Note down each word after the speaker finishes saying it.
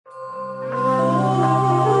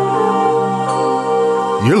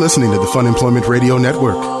You're listening to the Fun Employment Radio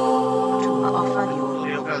Network. The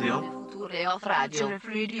future of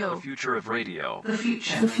radio. The future of radio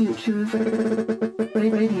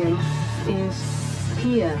is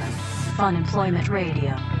here.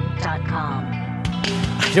 FunemploymentRadio.com.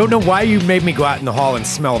 I don't know why you made me go out in the hall and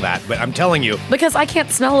smell that, but I'm telling you. Because I can't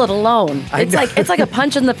smell it alone. It's like a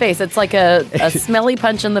punch in the face. It's like a smelly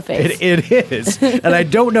punch in the face. It is. And I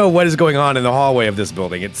don't know what is going on in the hallway of this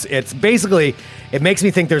building. It's basically, it makes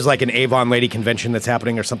me think there's like an Avon Lady convention that's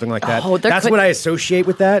happening or something like that. That's what I associate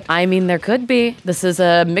with that. I mean, there could be. This is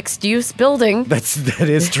a mixed-use building. That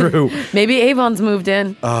is true. Maybe Avon's moved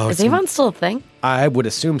in. Oh, is Avon still a thing? I would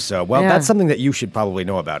assume so. Well, that's something that you should probably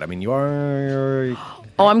know about. I mean, you're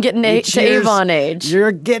Oh, I'm getting to Avon age.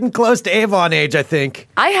 You're getting close to Avon age, I think.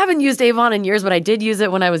 I haven't used Avon in years, but I did use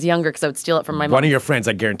it when I was younger because I would steal it from my mom. One of your friends,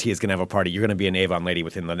 I guarantee, is going to have a party. You're going to be an Avon lady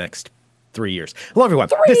within the next 3 years. Hello, everyone.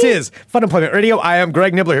 This is Fun Employment Radio. I am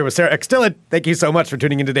Greg Nibbler here with Sarah X. Dillon. Thank you so much for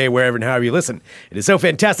tuning in today, wherever and however you listen. It is so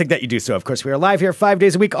fantastic that you do so. Of course, we are live here 5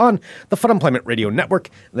 days a week on the Fun Employment Radio Network,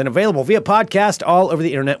 and then available via podcast all over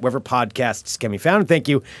the internet, wherever podcasts can be found. Thank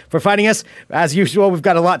you for finding us. As usual, we've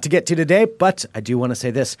got a lot to get to today, but I do want to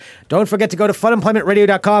say this. Don't forget to go to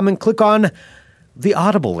funemploymentradio.com and click on the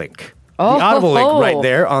Audible link. The Audible link right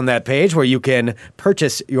there on that page where you can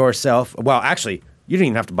purchase yourself. Well, actually, you don't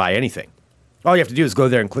even have to buy anything. All you have to do is go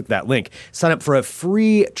there and click that link. Sign up for a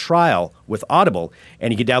free trial with Audible,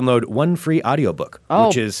 and you can download one free audiobook,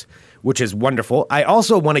 which is wonderful. I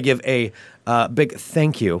also want to give a big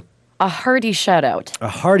thank you. A hearty shout out.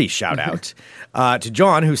 To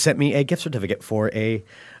John, who sent me a gift certificate for an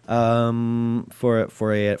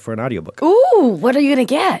audiobook. Ooh, what are you gonna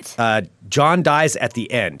get? John Dies at the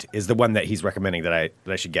End is the one that he's recommending that I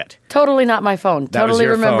should get. Totally not my phone. That totally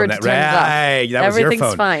was your remembered phone. to turn it off. That was your Everything's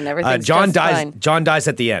phone. fine. Everything's John just fine. John Dies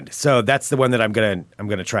at the End. So that's the one that I'm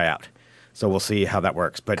gonna try out. So we'll see how that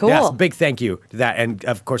works. But cool. Yes, big thank you to that. And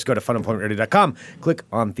of course, go to funemploymentradio.com, click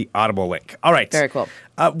on the Audible link. All right. Very cool.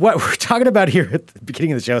 What we're talking about here at the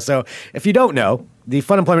beginning of the show. So if you don't know, the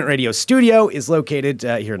Fun Employment Radio studio is located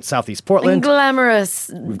here in Southeast Portland. In glamorous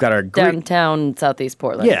We've got our downtown Southeast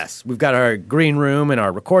Portland. Yes. We've got our green room and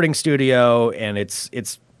our recording studio, and it's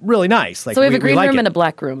really nice. Like, so we have a green like room it. and a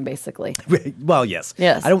black room, basically. Well, yes.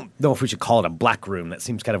 Yes. I don't know if we should call it a black room. That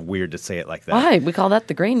seems kind of weird to say it like that. Why? We call that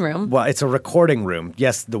the green room. Well, it's a recording room.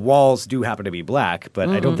 Yes, the walls do happen to be black, but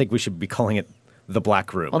I don't think we should be calling it the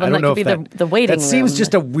black room. Well, then I don't that know could if be the waiting room. That seems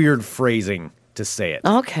just a weird phrasing to say it.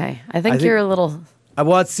 Okay. I think you're a little...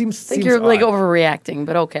 Well, it seems I think you're like odd. overreacting,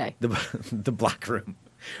 but okay. The black room.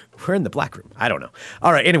 We're in the black room. I don't know.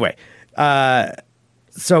 All right, anyway.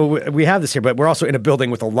 So we have this here, but we're also in a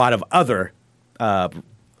building with a lot of other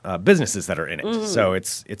businesses that are in it. So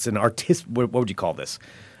it's an what would you call this?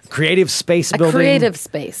 Creative space building. A creative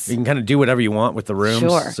space. You can kind of do whatever you want with the rooms.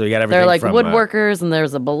 Sure. So you got everything. They're like from, woodworkers, and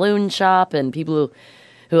there's a balloon shop, and people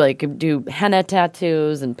who like do henna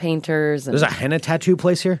tattoos and painters. And there's a henna tattoo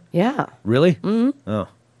place here? Yeah. Really? Mm-hmm. Oh.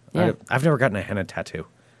 Yeah. I've never gotten a henna tattoo.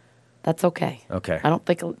 That's okay. Okay. I don't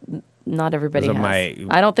think not everybody has.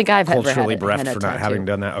 I don't think I've ever had culturally a bereft henna for not tattoo. having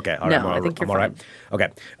done that. Okay, all No, right, I think you're all right. Okay,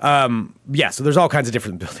 yeah. So there's all kinds of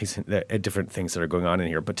different buildings, different things that are going on in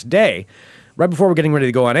here. But today, right before we're getting ready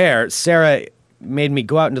to go on air, Sarah made me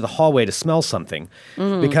go out into the hallway to smell something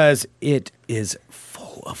because it is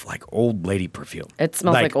full of like old lady perfume. It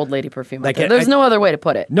smells like old lady perfume. like There's no other way to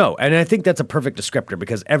put it. No, and I think that's a perfect descriptor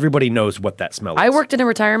because everybody knows what that smell is. I worked in a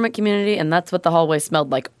retirement community, and that's what the hallway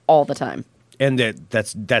smelled like all the time. And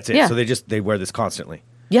that's it. Yeah. So they wear this constantly.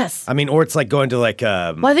 Yes. I mean, or it's like going to like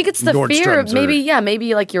well, I think it's the fear of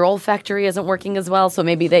maybe like your olfactory isn't working as well, so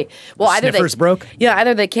maybe either sniffers broke? Yeah,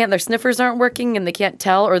 either their sniffers aren't working and they can't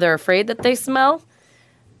tell, or they're afraid that they smell.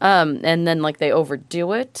 And then like they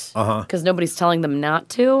overdo it because nobody's telling them not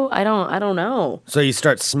to. I don't know. So you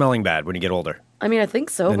start smelling bad when you get older. I mean, I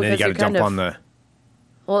think so. And then you got to dump on the.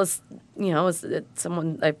 Well,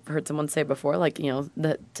 someone I've heard someone say before, like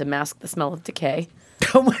that to mask the smell of decay.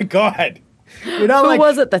 Oh my God! You're not Who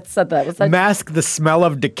was it that said that? Was that mask the smell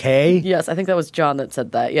of decay? Yes, I think that was John that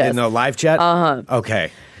said that. Yes, in the live chat.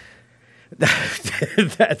 Okay.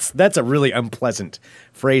 That's a really unpleasant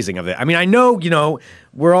phrasing of it. I mean, I know,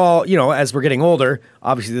 we're all, as we're getting older,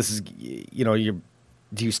 obviously this is,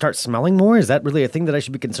 do you start smelling more? Is that really a thing that I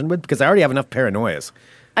should be concerned with? Because I already have enough paranoias.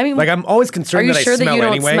 I mean, like I'm always concerned that I smell Are you sure that you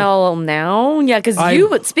don't anyway. smell now? Yeah,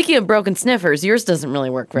 because speaking of broken sniffers, yours doesn't really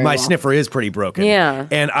work very well. My sniffer is pretty broken. Yeah.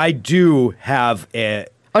 And I do have a...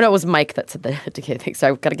 Oh, no, it was Mike that said the decay thing, so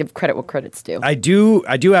I've got to give credit what credit's due. I do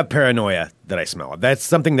have paranoia that I smell. That's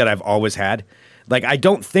something that I've always had. Like, I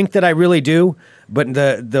don't think that I really do, but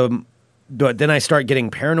the but then I start getting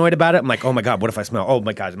paranoid about it. I'm like, oh my God, what if I smell? Oh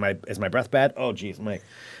my God, is my breath bad? Oh geez,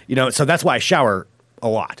 so that's why I shower a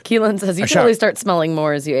lot. Keelan says you totally start smelling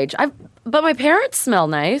more as you age. But my parents smell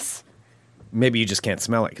nice. Maybe you just can't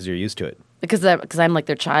smell it because you're used to it. Because I'm like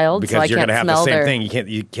their child, Because so I you're can't gonna have smell the same their... thing.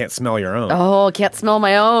 You can't smell your own. Oh, I can't smell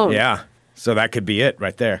my own. Yeah. So that could be it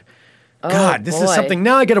right there. Oh, God, this is boy. something.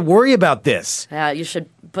 Now I got to worry about this. Yeah, you should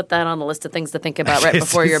put that on the list of things to think about right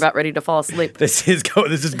before you're about ready to fall asleep. This is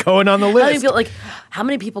going on the How do you list. feel how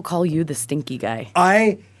many people call you the stinky guy?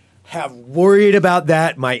 I have worried about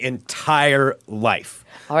that my entire life.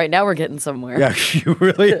 All right, now we're getting somewhere. Yeah, you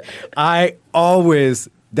really.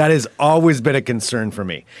 That has always been a concern for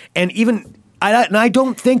me. And I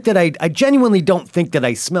don't think that I genuinely don't think that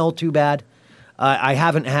I smell too bad. I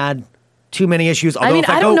haven't had too many issues. I mean,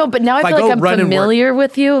 I don't know, but now I feel like I'm familiar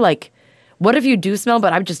with you. Like, what if you do smell,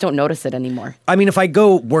 but I just don't notice it anymore? I mean, if I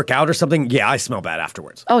go work out or something, yeah, I smell bad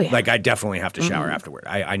afterwards. Oh, yeah. Like, I definitely have to shower afterward.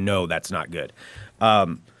 I know that's not good.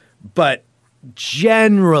 But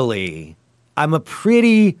generally, I'm a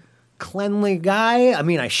pretty cleanly guy. I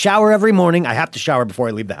mean, I shower every morning. I have to shower before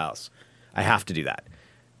I leave the house. I have to do that.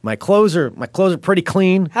 My clothes are pretty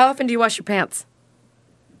clean. How often do you wash your pants?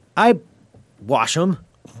 I wash them.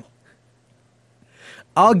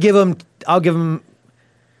 I'll give them,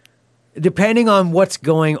 depending on what's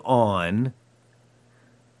going on.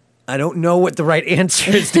 I don't know what the right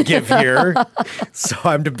answer is to give here. So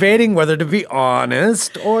I'm debating whether to be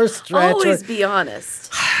honest or stretch. Always be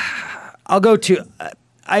honest. I'll go to,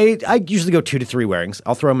 I usually go 2 to 3 wearings.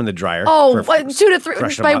 I'll throw them in the dryer. Oh, 2 to 3.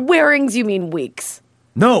 freshen By them up. wearings, you mean weeks.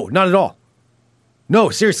 No, not at all. No,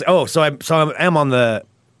 seriously. Oh, so I'm on the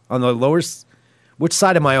lower. Which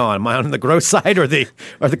side am I on? Am I on the gross side or the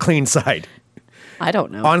clean side? I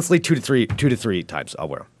don't know. Honestly, 2 to 3 times I'll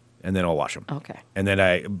wear them, and then I'll wash them. Okay. And then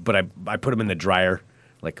I put them in the dryer,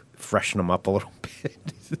 like freshen them up a little bit.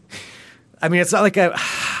 I mean, it's not like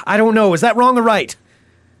I don't know. Is that wrong or right?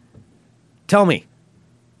 Tell me.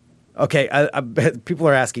 Okay, people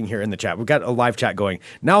are asking here in the chat. We've got a live chat going.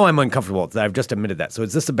 Now I'm uncomfortable. I've just admitted that. So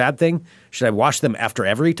is this a bad thing? Should I wash them after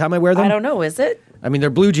every time I wear them? I don't know. Is it? I mean,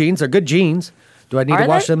 they're blue jeans. They're good jeans. Do I need to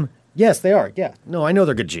wash them? Yes, they are. Yeah. No, I know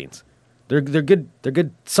they're good jeans. They're good. They're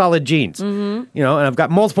good, solid jeans. Mm-hmm. And I've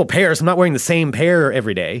got multiple pairs. I'm not wearing the same pair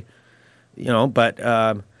every day. But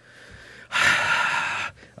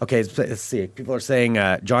okay. Let's see. People are saying.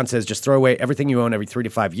 John says, just throw away everything you own every 3 to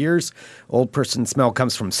 5 years. Old person smell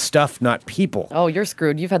comes from stuff, not people. Oh, you're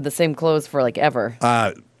screwed. You've had the same clothes for ever.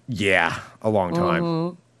 Yeah, a long time.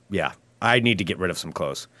 Mm-hmm. Yeah. I need to get rid of some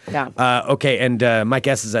clothes. Yeah. Okay, and Mike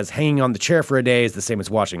S. says hanging on the chair for a day is the same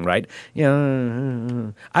as washing, right?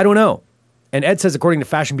 Yeah. I don't know. And Ed says, according to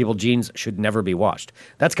fashion people, jeans should never be washed.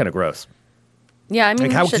 That's kind of gross. Yeah, I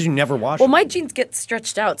mean, how could you never wash them? them? Well, my jeans get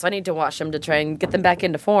stretched out, so I need to wash them to try and get them back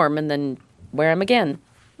into form, and then wear them again,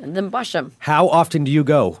 and then wash them. How often do you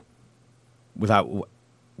go without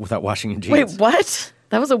washing your jeans? Wait, what?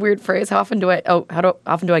 That was a weird phrase. How often do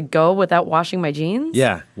I go without washing my jeans?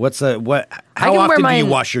 Yeah. How often do you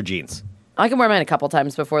wash your jeans? I can wear mine a couple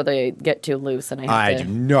times before they get too loose, and I do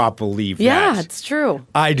not believe that. Yeah, it's true.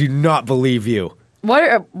 I do not believe you.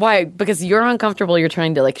 Why? Because you're uncomfortable. You're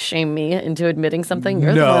trying to shame me into admitting something.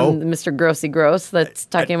 You're the one, Mr. Grossy Gross, that's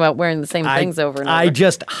talking about wearing the same things over and over. I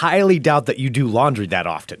just highly doubt that you do laundry that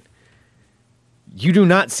often. You do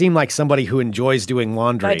not seem like somebody who enjoys doing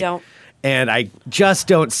laundry. I don't. And I just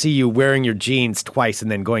don't see you wearing your jeans twice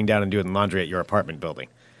and then going down and doing laundry at your apartment building.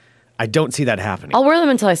 I don't see that happening. I'll wear them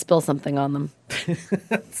until I spill something on them.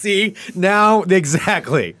 See? Now,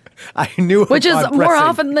 exactly. I knew it. Which is more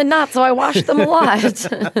often than not, so I wash them a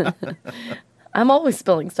lot. I'm always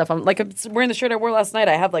spilling stuff. I'm wearing the shirt I wore last night.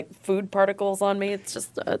 I have food particles on me. It's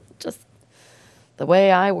just the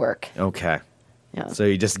way I work. Okay. Yeah. So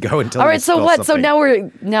you just go until. All right. So what? Something.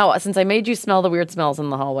 So now since I made you smell the weird smells in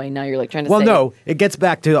the hallway, now you're trying to. Well, say, no, it gets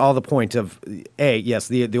back to all the point of yes,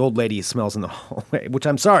 the old lady smells in the hallway, which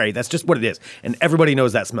I'm sorry, that's just what it is, and everybody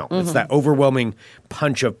knows that smell. Mm-hmm. It's that overwhelming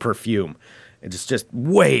punch of perfume. It's just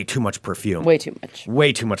way too much perfume. Way too much.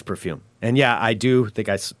 Way too much perfume. And yeah, I do think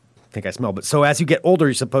I smell. But so as you get older,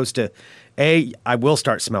 you're supposed to, I will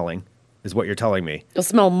start smelling. Is what you're telling me. You'll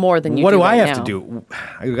smell more than you do. What do I have now. to do?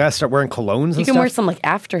 I gotta start wearing colognes and stuff? You can wear some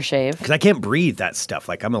aftershave. Because I can't breathe that stuff.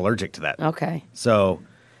 I'm allergic to that. Okay. So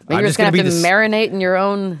But you're just gonna have to marinate in your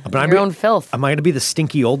own filth. Am I gonna be the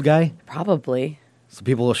stinky old guy? Probably. So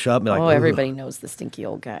people will show up and be like, oh, everybody knows the stinky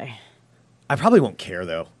old guy. I probably won't care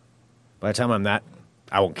though. By the time I'm that,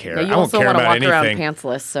 I won't care. Yeah, you I won't also care want to about walk anything. around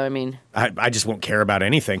pantsless, so I mean. I just won't care about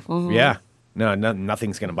anything. Mm-hmm. Yeah. No,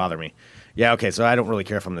 nothing's gonna bother me. Yeah, okay, so I don't really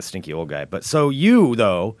care if I'm the stinky old guy. But so you,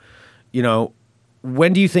 though,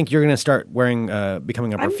 when do you think you're going to start wearing,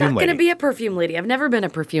 becoming a I'm perfume not lady? going to be a perfume lady. I've never been a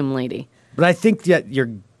perfume lady. But I think that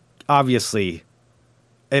you're obviously,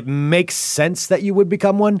 it makes sense that you would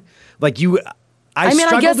become one. Like I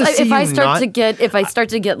guess to see if I you start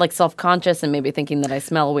to get like self-conscious and maybe thinking that I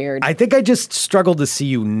smell weird. I think I just struggle to see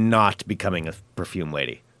you not becoming a perfume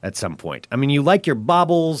lady at some point. I mean, you like your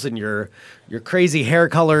baubles and your crazy hair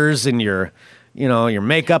colors and your makeup and all that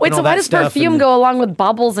stuff. Wait, so why does perfume go along with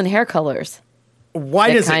baubles and hair colors?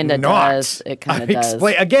 Why does it not? Does. It kind of does.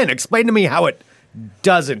 Explain to me how it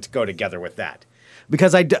doesn't go together with that.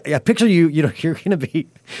 Because I picture you, you're going to be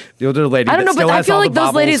the older lady. I don't know, but I feel like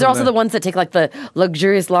those ladies are also the the ones that take like the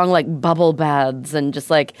luxurious long like bubble baths and just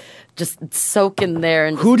soak in there.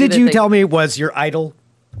 And Who did you tell me was your idol?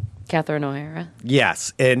 Catherine O'Hara.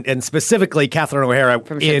 Yes, and specifically Catherine O'Hara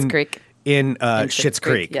From Schitt's Creek. In Schitt's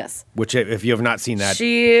Creek. Yes. Which, if you have not seen that,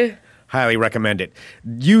 She highly recommend it.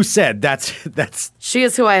 You said that's She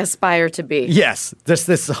is who I aspire to be. yes. There's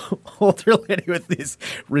this older lady with these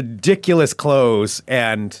ridiculous clothes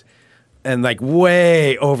and like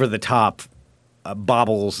way over the top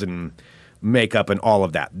baubles and makeup and all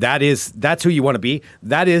of that. That's who you want to be.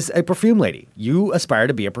 That is a perfume lady. You aspire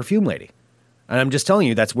to be a perfume lady. And I'm just telling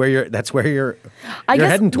you, that's where you're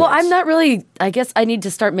heading towards. Well, I'm not really. I guess I need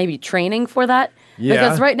to start maybe training for that. Yeah.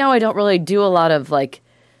 Because right now I don't really do a lot of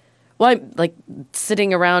I'm like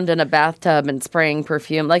sitting around in a bathtub and spraying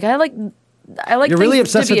perfume. Like I like. You're really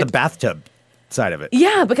things to obsessed be with the bathtub side of it.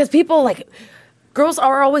 Yeah, because people girls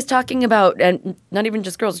are always talking about, and not even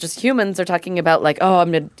just girls, just humans are talking about oh,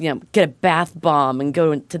 I'm gonna get a bath bomb and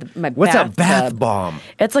go into my bathtub. What's a bath bomb?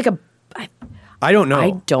 It's like I don't know.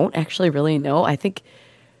 I don't actually really know. I think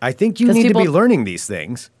you need to be people- learning these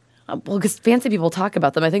things. well, because fancy people talk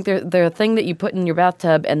about them. I think they're a thing that you put in your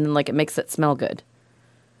bathtub and then it makes it smell good.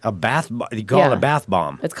 A bath bomb? You call it a bath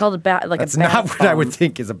bomb? It's called a bath. That's a bath not what I would bomb.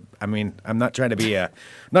 think is a. I mean, I'm not trying to be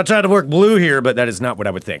not trying to work blue here, but that is not what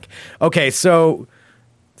I would think. Okay, so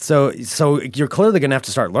you're clearly going to have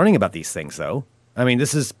to start learning about these things, though. I mean,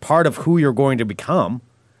 this is part of who you're going to become.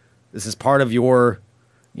 This is part of your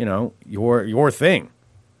thing.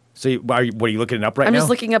 So, what are you looking it up right now? I'm just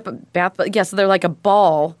looking up a bath. Yeah, so they're like a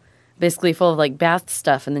ball, basically full of bath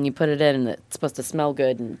stuff, and then you put it in, and it's supposed to smell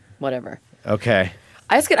good and whatever. Okay.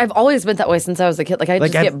 I've always been that way since I was a kid. I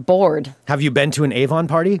just get bored. Have you been to an Avon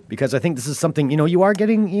party? Because I think this is something, you are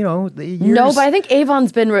getting, the years. No, but I think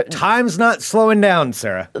Avon's been... Time's not slowing down,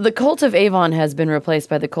 Sarah. The cult of Avon has been replaced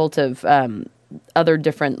by the cult of other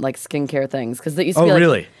different skincare things. Because it used to be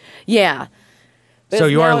really? Yeah. So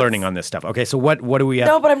you are learning on this stuff. Okay, so what do we have?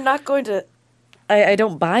 No, but I'm not going to... I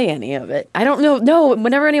don't buy any of it. I don't know. No,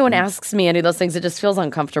 whenever anyone asks me any of those things, it just feels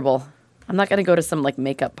uncomfortable. I'm not going to go to some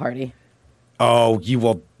makeup party. Oh, you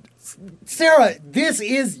will. Sarah, this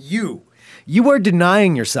is you. You are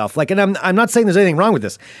denying yourself. And I'm not saying there's anything wrong with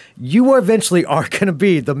this. You eventually are going to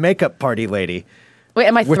be the makeup party lady. Wait,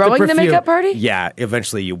 am I throwing the makeup party? Yeah,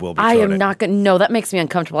 eventually you will be. I am not going to. No, that makes me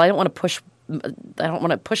uncomfortable. I don't want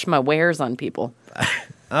to push my wares on people.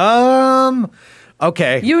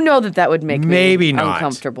 Okay. You know that would make Maybe me not.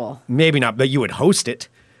 uncomfortable. Maybe not, but you would host it.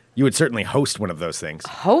 You would certainly host one of those things.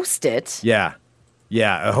 Host it? Yeah.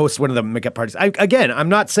 Yeah, host one of the makeup parties. I'm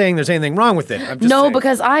not saying there's anything wrong with it. I'm just saying.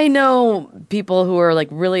 Because I know people who are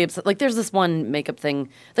really upset. There's this one makeup thing.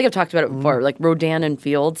 I think I've talked about it before, Rodan and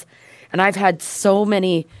Fields. And I've had so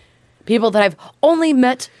many people that I've only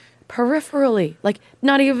met peripherally,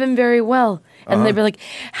 not even very well. And they'd be like,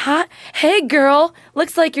 "Hi, hey girl,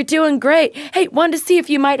 looks like you're doing great. Hey, wanted to see if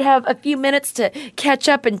you might have a few minutes to catch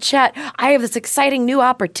up and chat. I have this exciting new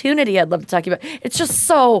opportunity I'd love to talk to you about." It's just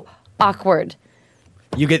so awkward.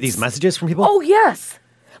 You get these messages from people? Oh, yes.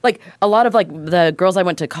 A lot of the girls I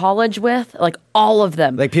went to college with, all of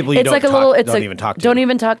them. People you don't even talk to. Don't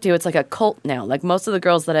even talk to. It's like a cult now. Most of the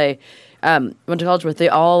girls that I went to college with, they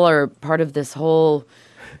all are part of this whole...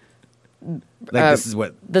 this is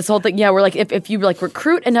what... This whole thing, yeah, where if you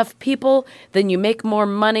recruit enough people, then you make more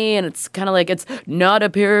money, and it's kind of it's not a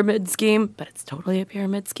pyramid scheme, but it's totally a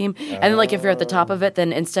pyramid scheme. And then if you're at the top of it,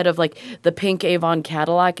 then instead of the pink Avon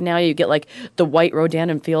Cadillac, now you get the white Rodan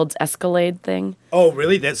and Fields Escalade thing. Oh,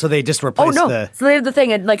 really? So they just replaced So they have the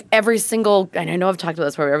thing, and every single, and I know I've talked about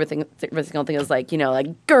this before, every single thing is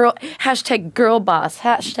girl, hashtag girl boss,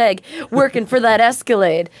 hashtag working for that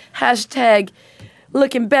Escalade, hashtag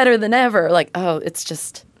looking better than ever. It's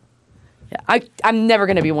just... Yeah, I'm never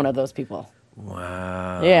going to be one of those people.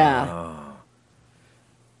 Wow. Yeah.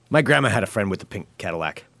 My grandma had a friend with the pink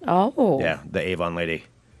Cadillac. Oh. Yeah, the Avon lady.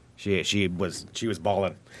 She was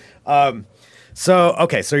balling. So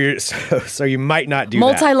okay, so you might not do that.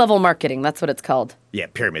 Multi-level marketing. That's what it's called. Yeah,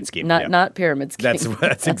 pyramid scheme. Not yeah. not pyramid scheme.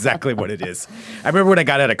 That's exactly what it is. I remember when I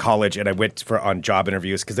got out of college and I went on job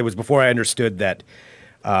interviews because it was before I understood that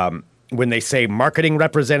when they say marketing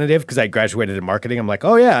representative, because I graduated in marketing, I'm like,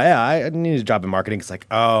 oh yeah, I need a job in marketing. It's like,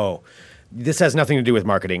 oh, this has nothing to do with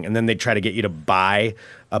marketing. And then they try to get you to buy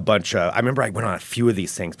a bunch of. I remember I went on a few of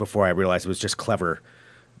these things before I realized it was just clever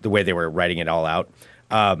the way they were writing it all out.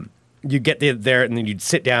 You get there and then you'd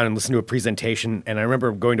sit down and listen to a presentation. And I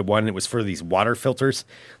remember going to one, and it was for these water filters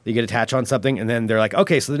that you get attached on something. And then they're like,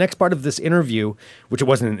 okay, so the next part of this interview, which it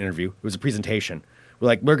wasn't an interview, it was a presentation.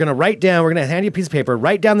 We're going to hand you a piece of paper,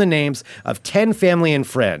 write down the names of 10 family and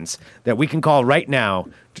friends that we can call right now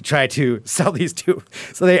to try to sell these to.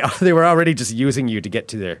 So they were already just using you to get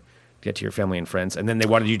to your family and friends. And then they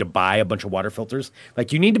wanted you to buy a bunch of water filters.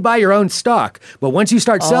 Like, you need to buy your own stock. But once you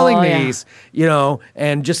start selling these,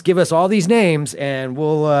 and just give us all these names and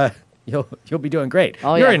we'll, you'll be doing great.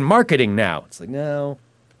 You're in marketing now. It's like, no.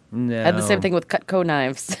 I had the same thing with Cutco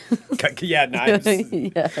knives. Yeah, knives.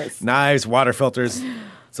 Yes. Knives, water filters.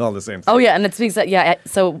 It's all the same thing. Oh, yeah, and it's being said,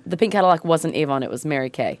 so the pink Cadillac wasn't Avon, it was Mary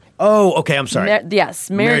Kay. Oh, okay, I'm sorry. Yes,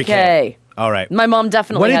 Mary Kay. All right. My mom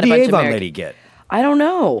definitely had a bunch What did of the Avon Mary lady get? I don't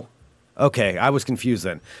know. Okay, I was confused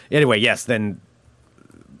then. Anyway, yes,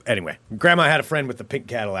 anyway, Grandma had a friend with the pink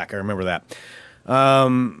Cadillac. I remember that. I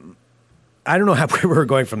don't know how we were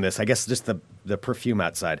going from this. I guess just the perfume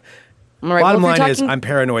outside. All right, Bottom line is, I'm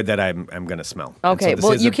paranoid that I'm going to smell. Okay,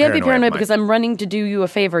 so you can't be paranoid because I'm running to do you a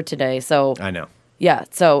favor today. So I know. Yeah,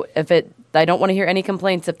 so I don't want to hear any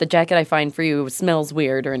complaints if the jacket I find for you smells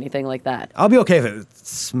weird or anything like that. I'll be okay if it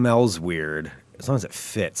smells weird, as long as it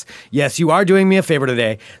fits. Yes, you are doing me a favor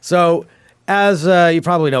today. So, as you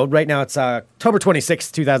probably know, right now it's October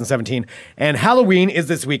 26th, 2017, and Halloween is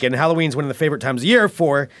this weekend. Halloween's one of the favorite times of year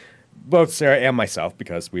for both Sarah and myself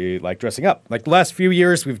because we like dressing up. Like the last few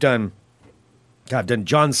years, I've done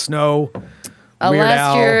Jon Snow, Weird last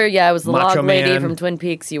Al, year, I was the Macho Log Lady Man. from Twin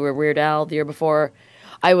Peaks. You were Weird Al the year before.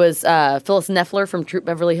 I was Phyllis Neffler from Troop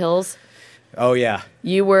Beverly Hills. Oh, yeah.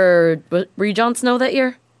 You were you Jon Snow that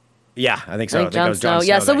year? Yeah, I think so. I think Jon I was Jon Snow.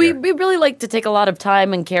 Yeah, so that we year. really like to take a lot of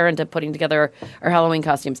time and care into putting together our Halloween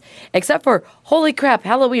costumes. Except for, holy crap,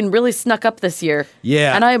 Halloween really snuck up this year.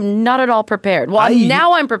 Yeah. And I am not at all prepared. Well,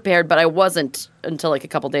 now I'm prepared, but I wasn't until like a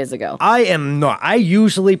couple days ago. I am not. I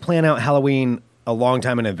usually plan out Halloween a long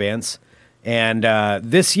time in advance. And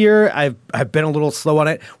this year, I've been a little slow on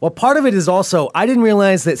it. Well, part of it is also, I didn't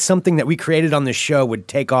realize that something that we created on this show would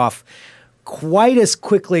take off quite as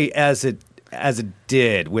quickly as it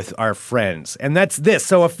did with our friends. And that's this.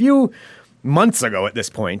 So a few months ago at this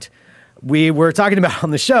point, we were talking about on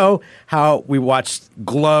the show how we watched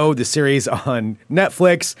GLOW, the series on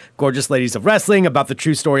Netflix, Gorgeous Ladies of Wrestling, about the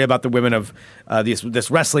true story about the women of this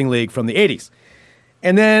wrestling league from the 80s.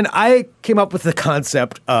 And then I came up with the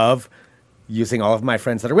concept of using all of my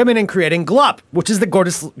friends that are women and creating GLOP, which is the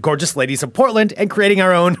Gorgeous Ladies of Portland, and creating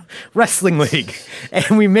our own wrestling league.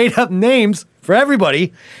 And we made up names for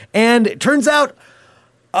everybody, and it turns out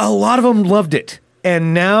a lot of them loved it.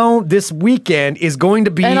 And now this weekend is going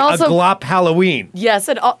to be a GLOP Halloween. Yes,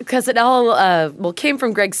 because it all came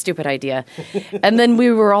from Greg's stupid idea. And then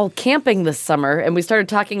we were all camping this summer, and we started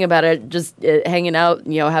talking about it, just hanging out,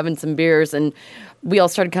 having some beers, and we all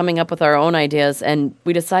started coming up with our own ideas, and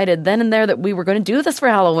we decided then and there that we were going to do this for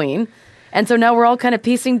Halloween. And so now we're all kind of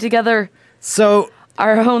piecing together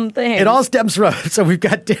our own thing. It all stems from, so we've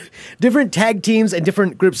got different tag teams and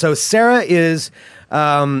different groups. So Sarah is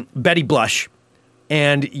Betty Blush,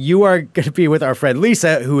 and you are going to be with our friend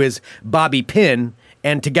Lisa, who is Bobby Pin,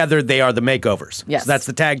 and together they are the Makeovers. Yes. So that's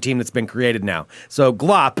the tag team that's been created now. So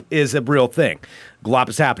GLOP is a real thing. GLOP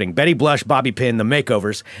is happening. Betty Blush, Bobby Pin, the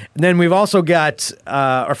Makeovers. And then we've also got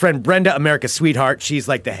our friend Brenda, America's Sweetheart. She's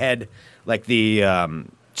like the head,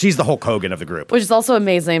 she's the Hulk Hogan of the group. Which is also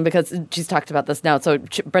amazing because she's talked about this now. So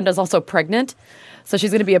Brenda's also pregnant. So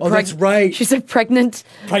she's going to be that's right. She's a pregnant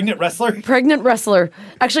wrestler? Pregnant wrestler.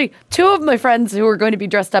 Actually, two of my friends who are going to be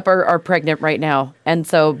dressed up are pregnant right now. And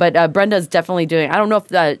so, but Brenda's definitely doing, I don't know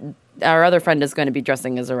if our other friend is going to be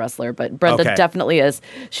dressing as a wrestler, but Brenda definitely is.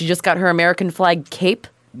 She just got her American flag cape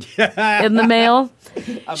in the mail.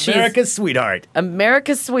 America's Sweetheart.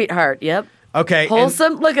 America's Sweetheart, yep. Okay.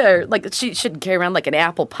 Wholesome. Look at her. Like, she shouldn't carry around like an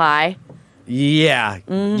apple pie. Yeah.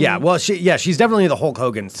 Mm-hmm. Yeah. Well, she's definitely the Hulk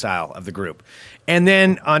Hogan style of the group. And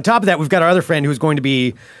then on top of that, we've got our other friend who's going to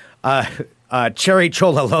be Cherry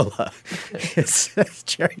Chola Lola. It's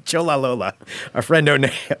Cherry Chola Lola, our friend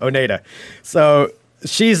Oneda. So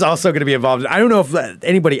She's also going to be involved. I don't know if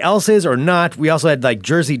anybody else is or not. We also had like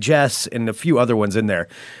Jersey Jess and a few other ones in there.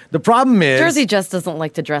 The problem is Jersey Jess doesn't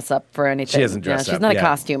like to dress up for anything. She doesn't dress up. She's not a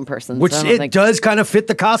costume person. Which so it does kind of fit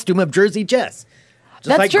the costume of Jersey Jess. Just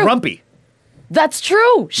That's like true. Grumpy. That's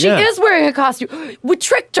true. She Yeah. is wearing a costume. We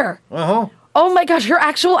tricked her. Uh-huh. Oh my gosh, her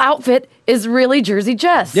actual outfit is really Jersey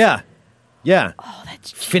Jess. Yeah. Yeah. Oh,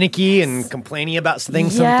 that's Finicky and complaining about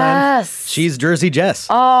things Yes. sometimes. She's Jersey Jess.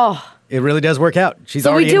 Oh. It really does work out. She's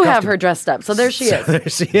So already we do in have costume. her dressed up. So there she is. There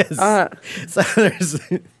she is. So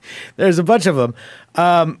there's a bunch of them.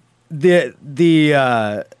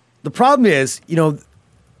 The problem is,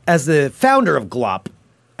 as the founder of GLOP,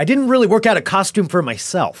 I didn't really work out a costume for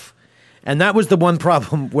myself. And that was the one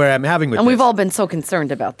problem where I'm having with And this. we've all been so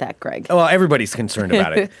concerned about that, Greg. Well, everybody's concerned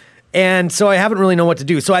about it. And so I haven't really known what to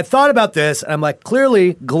do. So I thought about this, and I'm like,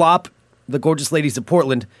 clearly, GLOP, the gorgeous ladies of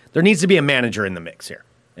Portland, there needs to be a manager in the mix here.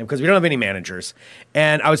 And because we don't have any managers.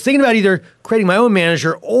 And I was thinking about either creating my own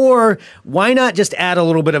manager, or why not just add a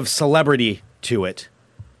little bit of celebrity to it.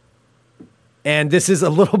 And it's a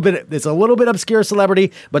little bit obscure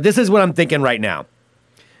celebrity, but this is what I'm thinking right now.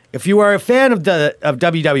 If you are a fan of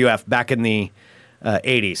WWF back in the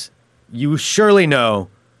 80s, you surely know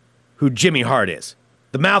who Jimmy Hart is.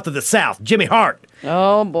 The mouth of the South, Jimmy Hart.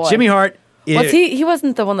 Oh, boy. Jimmy Hart is... He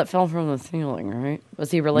wasn't the one that fell from the ceiling, right?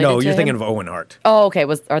 Was he related to No, you're him? thinking of Owen Hart. Oh, okay.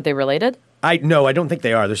 Are they related? No, I don't think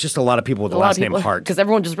they are. There's just a lot of people with the last name Hart. Because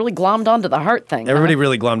everyone just really glommed onto the Hart thing. Everybody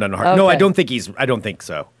really glommed on Hart. No, I Okay. don't think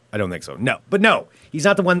so. I don't think so. No. But no, he's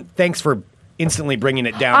not the one. Thanks for instantly bringing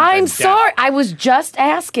it down. I'm as death. sorry. I was just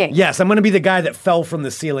asking. Yes, I'm going to be the guy that fell from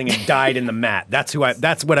the ceiling and died in the mat. That's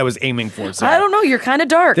what I was aiming for. Sarah. I don't know. You're kind of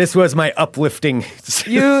dark. This was my uplifting.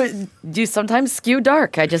 You sometimes skew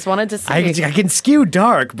dark. I just wanted to see. I can skew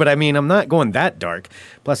dark, but I mean, I'm not going that dark.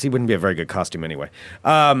 Plus, he wouldn't be a very good costume anyway.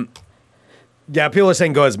 Yeah, people are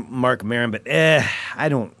saying go as Mark Maron, but I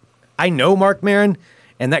don't. I know Mark Maron,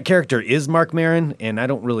 and that character is Mark Maron, and I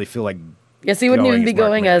don't really feel like. Yes, he wouldn't even be Mark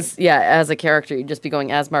going Maron. as a character. You'd just be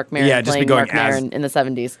going as Mark Maron. Yeah, just be playing going Mark as- Maron in the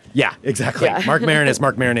 70s. Yeah, exactly. Yeah. Mark Maron is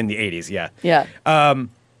Mark Maron in the 80s. Yeah. Yeah.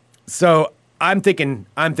 So I'm thinking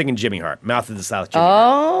Jimmy Hart, mouth of the South. Jimmy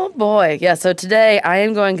Hart. Oh boy, yeah. So today I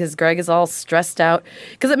am going because Greg is all stressed out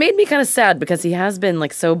because it made me kind of sad because he has been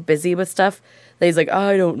like so busy with stuff that he's like,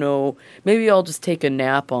 I don't know, maybe I'll just take a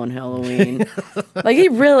nap on Halloween. Like he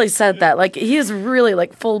really said that. Like he is really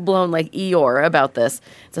like full blown like Eeyore about this.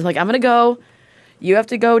 So I'm like, I'm gonna go. You have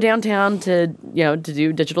to go downtown to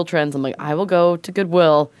do digital trends. I'm like, I will go to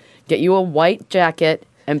Goodwill, get you a white jacket,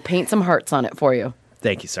 and paint some hearts on it for you.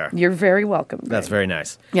 Thank you, sir. You're very welcome. That's very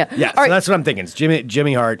nice. Yeah. Yeah. All So right. that's what I'm thinking. It's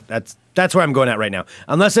Jimmy Hart. That's where I'm going at right now.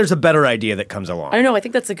 Unless there's a better idea that comes along. I don't know. I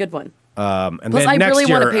think that's a good one. And Plus, then I next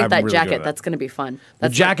really want to year, paint I'm that really jacket. doing That's going to be fun. The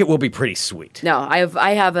That's jacket will be pretty sweet. No, I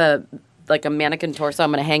have a mannequin torso.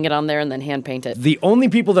 I'm going to hang it on there and then hand paint it. The only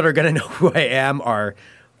people that are going to know who I am are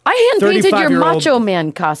I hand painted your 35-year-old Macho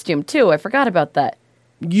Man costume too. I forgot about that.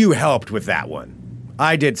 you. Helped with that one.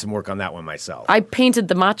 I did some work on that one myself. I painted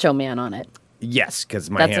the Macho Man on it. Yes,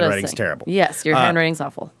 because my That's what I was handwriting's saying. terrible. Yes, your handwriting's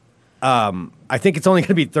awful. I think it's only going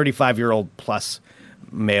to be 35-year-old plus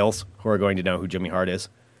males who are going to know who Jimmy Hart is.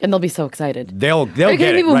 And they'll be so excited. They'll Are you get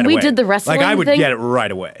kidding it me? When right we away. did the wrestling like I would thing, get it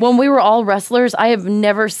right away. When we were all wrestlers, I have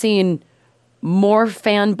never seen more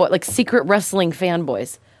secret wrestling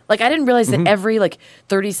fanboys. Like I didn't realize Mm-hmm. that every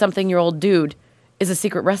 30-something-year-old dude is a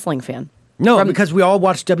secret wrestling fan. No, because we all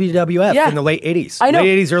watched WWF in the late 80s. I know.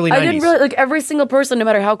 Late 80s, early 90s. I didn't really every single person, no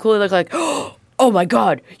matter how cool they look, like, oh my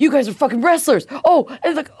god, you guys are fucking wrestlers. Oh, and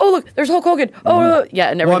it's like, oh look, there's Hulk Hogan. Oh, yeah,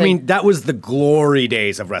 and everything. Well, I mean, that was the glory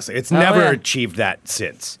days of wrestling. It's never yeah. achieved that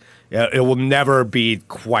since. It will never be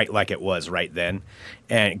quite like it was right then,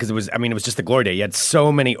 and because it was just the glory day. You had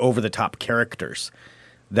so many over the top characters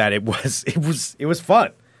that it was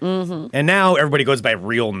fun. Mm-hmm. And now everybody goes by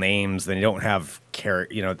real names. They don't have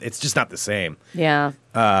character. It's just not the same. yeah,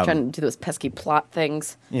 trying to do those pesky plot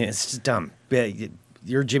things. Yeah, it's just dumb.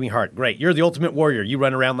 You're Jimmy Hart. Great. You're the Ultimate Warrior. You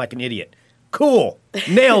run around like an idiot. Cool.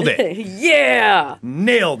 Nailed it. Yeah.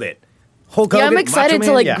 Nailed it. Hulk Yeah, Hogan, I'm excited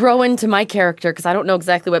Macho to Man, grow into my character because I don't know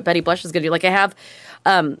exactly what Betty Blush is going to do. Like I have,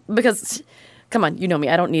 because, come on, you know me.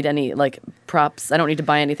 I don't need any props. I don't need to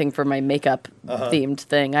buy anything for my makeup themed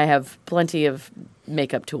thing. I have plenty of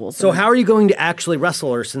makeup tools. So how are you going to actually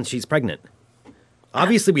wrestle her since she's pregnant?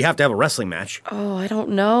 Obviously, we have to have a wrestling match. Oh, I don't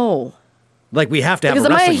know. We have to have Because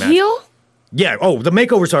a am I a wrestling match. heel? Yeah. Oh, the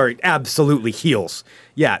makeovers are absolutely heels.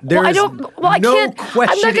 Yeah. There's I no can't. question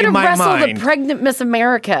I'm not in going to my wrestle mind. the pregnant Miss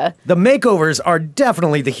America. The makeovers are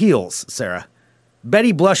definitely the heels, Sarah.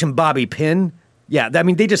 Betty Blush and Bobby Pin, Yeah, I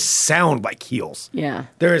mean, they just sound like heels. Yeah.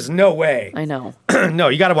 There is no way. I know. No,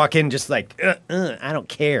 you got to walk in just like, I don't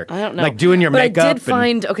care. I don't know. Like doing your but makeup. I did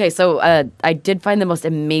find, I did find the most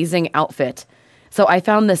amazing outfit. So I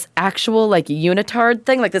found this actual like unitard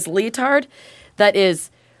thing, like this leotard that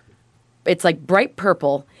is, it's like bright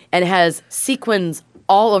purple and has sequins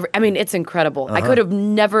all over. I mean, it's incredible. I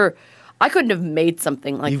couldn't have made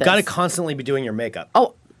something like You've this. got to constantly be doing your makeup.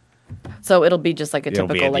 Oh, so it'll be just like a It'll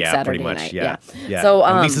typical be, like yeah, Saturday pretty much, night. yeah. So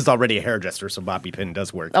And Lisa's already a hairdresser, so Bobby Pin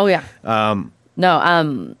does work. Oh yeah.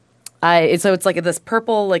 So it's like this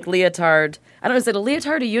purple like leotard. I don't know, is it a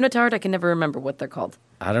leotard, a unitard? I can never remember what they're called.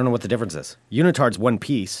 I don't know what the difference is. Unitard's one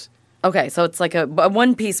piece. Okay, so it's like a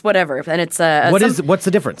one piece, whatever, and it's What's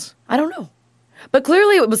the difference? I don't know, but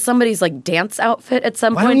clearly it was somebody's like dance outfit at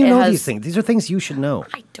some Why point. don't you It know has- these things? These are things you should know.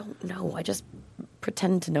 I don't know. I just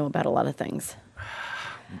pretend to know about a lot of things.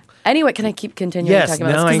 Anyway, can I keep continuing Yes, talking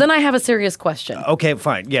about this? now Because then I have a serious question. Okay,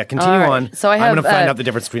 fine. Yeah, continue All right. on. So I'm going to find out the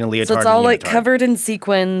difference between a leotard So it's and a all like unitard. covered in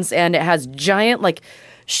sequins, and it has giant, like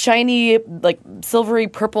shiny, like silvery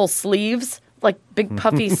purple sleeves, like big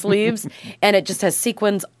puffy sleeves, and it just has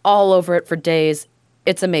sequins all over it for days.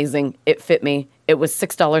 It's amazing. It fit me. It was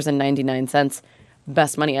 $6.99.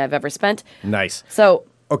 Best money I've ever spent. Nice. So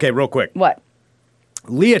Okay, real quick. what?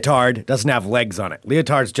 Leotard doesn't have legs on it.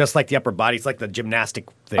 Leotard's just like the upper body. It's like the gymnastic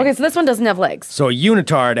thing. Okay, so this one doesn't have legs. So a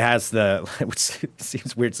unitard has the, which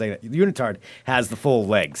seems weird saying that. Unitard has the full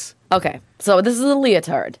legs. Okay, so this is a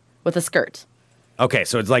leotard with a skirt. Okay,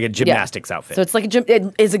 so it's like a gymnastics outfit. So it's like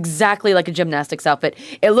it is exactly like a gymnastics outfit.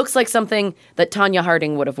 It looks like something that Tanya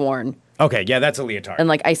Harding would have worn Okay, yeah, that's a leotard. in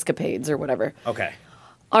like Ice Capades or whatever. Okay.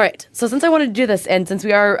 All right. So since I wanted to do this, and since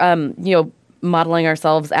we are, modeling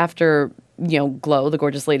ourselves after, GLOW, the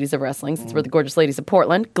Gorgeous Ladies of Wrestling, since we're the Gorgeous Ladies of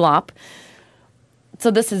Portland, GLOP. So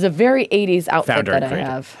this is a very 80s outfit Founder that and I creator.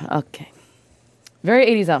 have. Okay. Very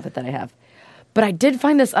 80s outfit that I have. But I did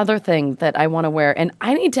find this other thing that I want to wear, and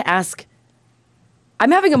I need to ask.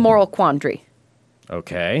 I'm having a moral quandary.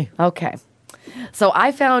 Okay. Okay. So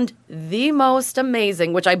I found the most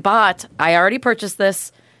amazing, which I bought. I already purchased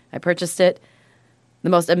this. I purchased it. The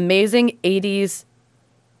most amazing 80s,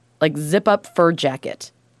 like zip up fur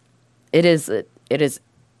jacket. It is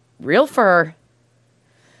real fur,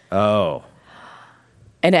 Oh.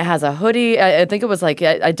 and it has a hoodie. I think it was like,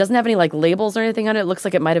 it doesn't have any like labels or anything on it. It looks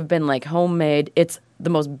like it might have been like homemade. It's the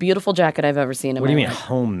most beautiful jacket I've ever seen in What my do you mean life.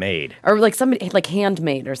 homemade? Or like somebody like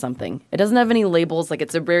handmade or something. It doesn't have any labels. Like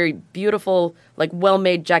it's a very beautiful, like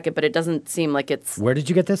well-made jacket, but it doesn't seem like it's Where did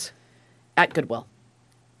you get this? at Goodwill.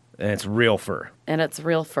 And it's real fur. And it's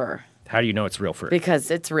real fur How do you know it's real fur?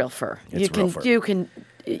 because it's real fur. It's real fur. You can.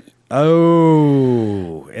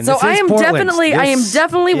 Oh. And So this I is am Portland.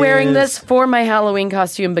 definitely wearing is- this for my Halloween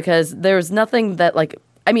costume because there's nothing that like.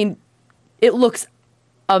 I mean, it looks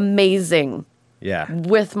amazing Yeah.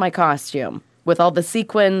 with my costume, with all the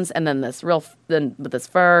sequins and then with this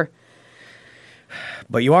fur.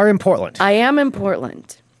 But you are in Portland. I am in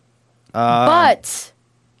Portland, but.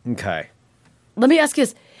 Okay. Let me ask you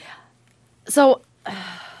this. So,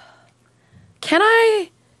 can I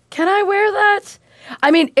wear that?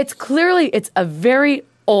 I mean, it's a very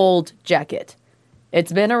old jacket.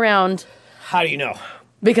 It's been around How do you know?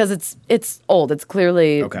 because it's old. It's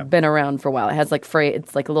clearly Okay. been around for a while. It has like frayed.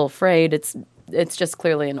 It's like a little frayed. It's just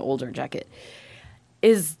clearly an older jacket.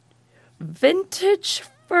 Is vintage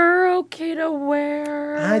fur okay to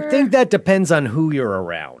wear? I think that depends on who you're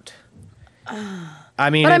around. I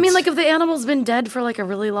mean, But I mean, it's- like if the animal's been dead for like a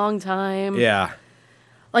really long time. yeah.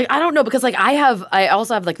 Like, I don't know, because, like, I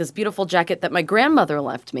also have, like, this beautiful jacket that my grandmother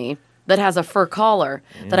left me that has a fur collar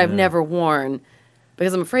that I've never worn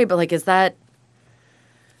because I'm afraid, but, like, is that...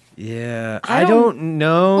 Yeah, I I don't- don't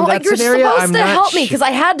know. Well, That's you're an area supposed I'm to not help me su- because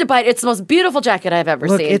I had to buy it. It's the most beautiful jacket I've ever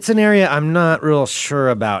Look, seen. it's an area I'm not real sure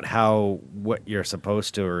about what you're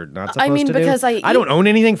supposed to or not supposed mean, to do. because I don't own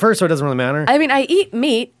anything first, so it doesn't really matter. I mean, I eat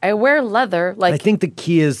meat. I wear leather. Like, I think the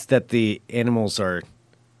key is that the animals are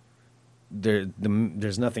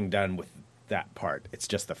there's nothing done with that part. It's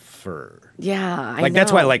just the fur. yeah, I Like that's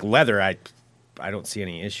why, know. like leather, I don't see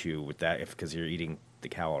any issue with that because you're eating the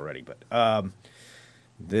cow already. But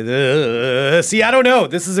see, I don't know.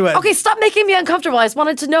 This is what. Okay, stop making me uncomfortable. I just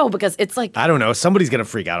wanted to know because it's like, I don't know. Somebody's gonna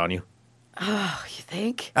freak out on you. you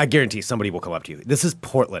think? I guarantee somebody will come up to you. This is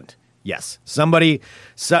Portland. Yes, somebody.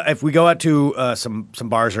 So if we go out to some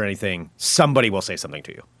bars or anything, somebody will say something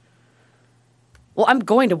to you. Well, I'm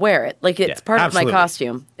going to wear it. Like, it's Yeah, part absolutely. of my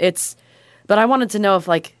costume. But I wanted to know if,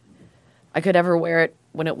 like, I could ever wear it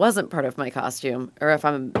when it wasn't part of my costume, or if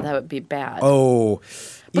that would be bad. Oh,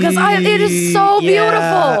 Because it is so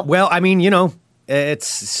yeah. beautiful. Well, I mean,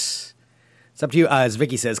 it's It's up to you. As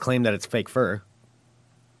Vicky says, claim that it's fake fur.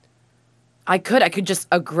 I could just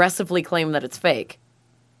aggressively claim that it's fake.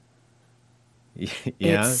 Yeah.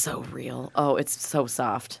 It's so real. Oh, it's so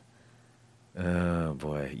soft. Oh,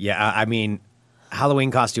 boy. Yeah, I mean,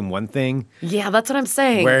 Halloween costume, one thing. Yeah, that's what I'm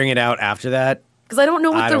saying. Wearing it out after that. Because I don't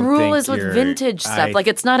know what the rule is with vintage stuff. Like,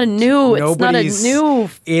 it's not a new.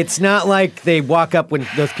 It's not like they walk up when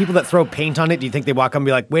those people that throw paint on it. Do you think they walk up and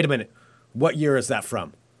be like, wait a minute, what year is that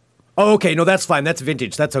from? Oh, okay, no, that's fine. That's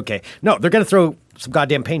vintage. That's okay. No, they're going to throw some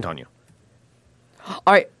goddamn paint on you. All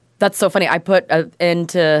right. That's so funny. I put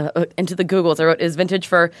into the Googles, I wrote, is vintage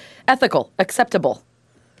fur ethical, acceptable?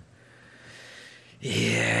 Yeah.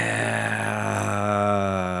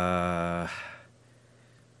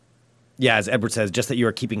 Yeah, as Edward says, just that you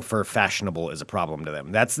are keeping fur fashionable is a problem to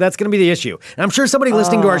them. That's going to be the issue. And I'm sure somebody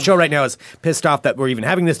listening to our show right now is pissed off that we're even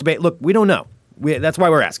having this debate. Look, we don't know. That's why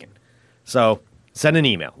we're asking. So send an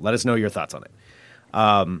email. Let us know your thoughts on it.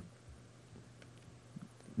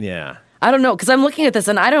 Yeah. I don't know, because I'm looking at this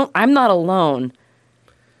and I'm not alone.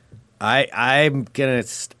 I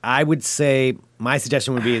would say my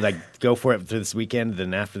suggestion would be like go for it through this weekend.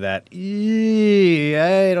 Then after that,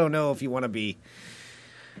 I don't know if you want to be.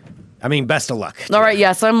 I mean, best of luck. All right,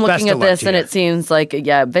 yeah. So I'm looking at this, and it seems like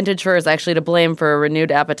vintage fur is actually to blame for a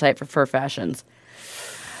renewed appetite for fur fashions.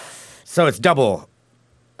 So it's double.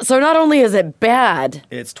 So not only is it bad,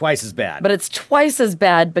 it's twice as bad. But it's twice as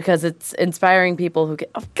bad because it's inspiring people who get.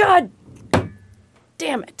 Oh God,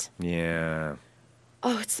 damn it! Yeah.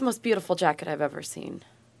 Oh, it's the most beautiful jacket I've ever seen.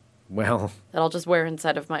 Well. That I'll just wear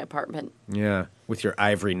inside of my apartment. Yeah, with your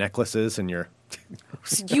ivory necklaces and your.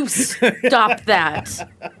 You stop that.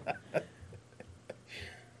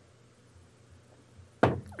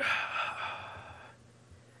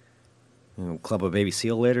 Club a baby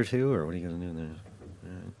seal later too, or what are you gonna do there?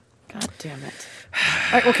 God damn it!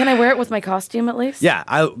 All right, well, can I wear it with my costume at least? Yeah,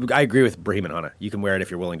 I agree with Brahim and Hannah. You can wear it if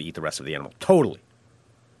you're willing to eat the rest of the animal. Totally.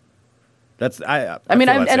 That's I mean,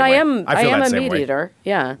 I am a meat eater.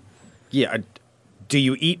 Yeah. Yeah. Do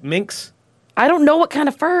you eat minks? I don't know what kind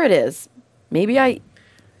of fur it is. Maybe I.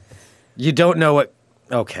 You don't know what?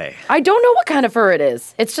 Okay. I don't know what kind of fur it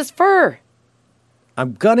is. It's just fur.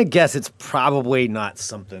 I'm gonna guess it's probably not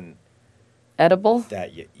something edible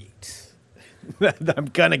that you eat. I'm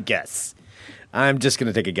gonna guess. I'm just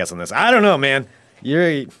gonna take a guess on this. I don't know, man.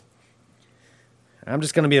 I'm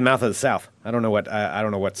just gonna be the mouth of the South. I don't know what. I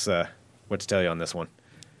don't know what to tell you on this one.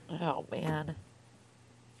 Oh man.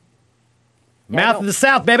 Mouth of the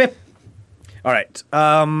South, baby. All right.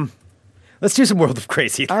 Let's do some World of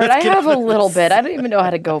Crazy. All right, I have a little bit. I don't even know how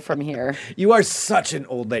to go from here. You are such an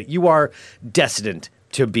old lady. You are destined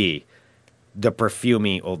to be the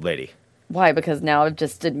perfumey old lady. Why? Because now I've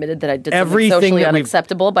just admitted that I did something socially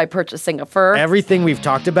unacceptable by purchasing a fur. Everything we've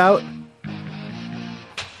talked about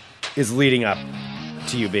is leading up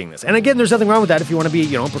to you being this. And again, there's nothing wrong with that if you want to be,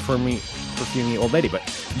 perfumey old lady. But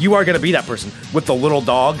you are going to be that person with the little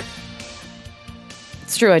dog.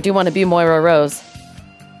 It's true. I do want to be Moira Rose.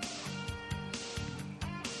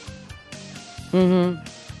 Mm-hmm.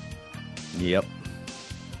 Yep.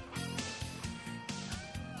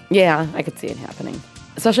 Yeah, I could see it happening.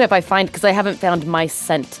 Especially if I find, because I haven't found my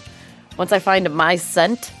scent. Once I find my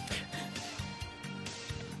scent,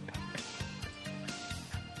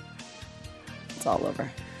 it's all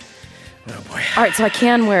over. Oh boy. All right, so I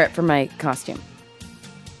can wear it for my costume.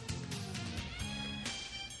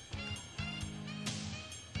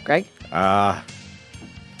 Greg? Yeah.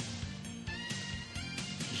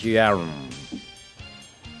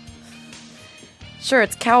 Sure,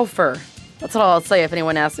 it's cow fur. That's what I'll say if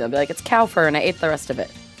anyone asks me. I'll be like, it's cow fur, and I ate the rest of it.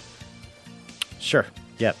 Sure.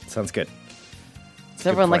 Yeah, sounds good. So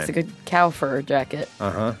everyone likes a good cow fur jacket.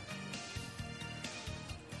 Uh-huh.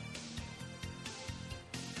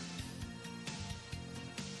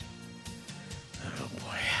 Oh,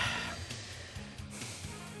 boy.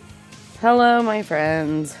 Hello, my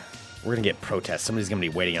friends. We're going to get protests. Somebody's going to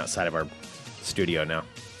be waiting outside of our studio now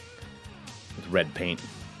with red paint.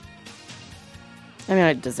 I mean,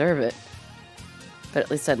 I deserve it. But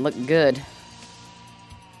at least I'd look good.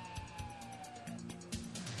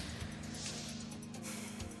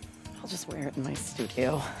 I'll just wear it in my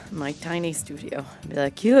studio. My tiny studio. I'd be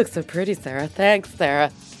like, you look so pretty, Sarah. Thanks, Sarah.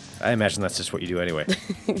 I imagine that's just what you do anyway.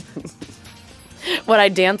 When I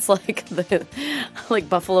dance like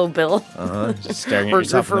Buffalo Bill. Uh-huh. Just staring at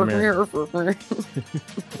yourself in the mirror.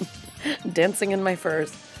 Dancing in my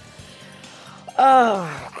furs.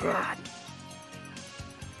 Oh, God.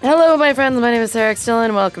 Hello, my friends. My name is Sarah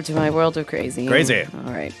Dillon. Welcome to my world of crazy. Crazy.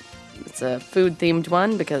 All right. It's a food-themed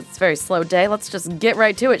one because it's a very slow day. Let's just get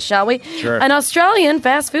right to it, shall we? Sure. An Australian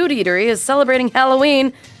fast food eatery is celebrating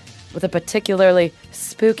Halloween with a particularly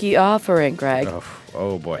spooky offering, Greg.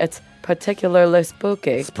 Oh boy. It's particularly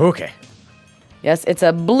spooky. Spooky. Yes, it's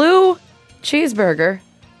a blue cheeseburger,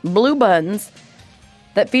 blue buns,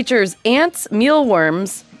 that features ants,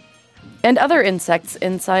 mealworms, and other insects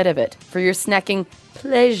inside of it for your snacking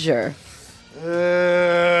pleasure.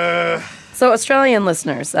 So, Australian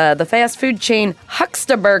listeners, the fast food chain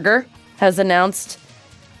Huckster has announced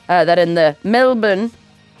that in the Melbourne,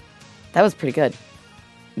 that was pretty good,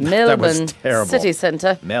 Melbourne terrible. City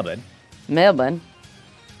Centre, Melbourne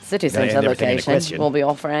City Gotta Centre end everything in a location, question. will be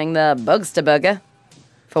offering the Bugster Burger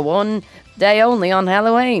for one day only on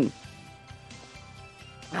Halloween.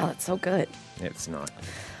 Wow, that's so good. It's not.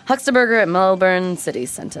 Huckster Burger at Melbourne City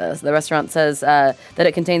Centre. The restaurant says that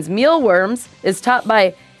it contains mealworms, is topped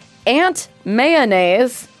by ant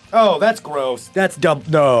mayonnaise. Oh, that's gross. That's dumb.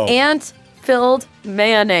 No. Ant-filled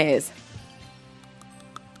mayonnaise.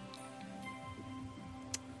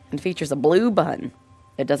 And features a blue bun.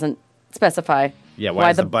 It doesn't specify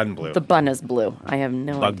Why is the bun blue? The bun is blue. I have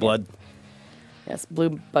no idea. Bug blood? Yes,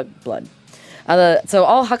 blue bug blood. So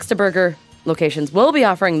all Huckster Burger locations will be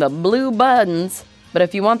offering the blue buns, but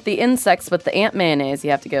if you want the insects with the ant mayonnaise,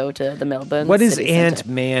 you have to go to the Melbourne What is City ant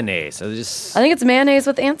Centre. mayonnaise? I think it's mayonnaise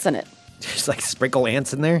with ants in it. Just like sprinkle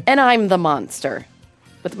ants in there? And I'm the monster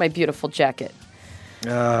with my beautiful jacket.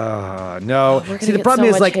 No. we're gonna See, the get problem so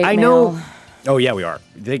is, much like, hate I know. mail. Oh, yeah, we are.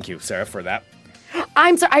 Thank you, Sarah, for that.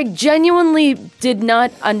 I'm sorry. I genuinely did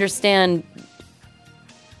not understand.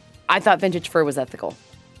 I thought vintage fur was ethical.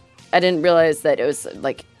 I didn't realize that it was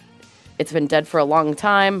like it's been dead for a long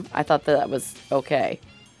time. I thought that was okay.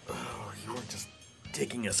 You were just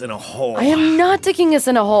digging us in a hole. I am not digging us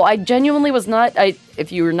in a hole. I genuinely was not.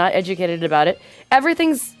 If you were not educated about it,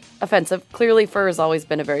 everything's offensive. Clearly, fur has always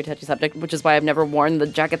been a very touchy subject, which is why I've never worn the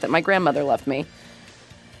jacket that my grandmother left me.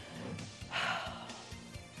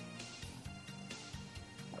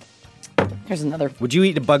 Here's another. Would you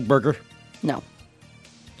eat a bug burger? No.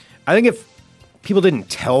 I think if people didn't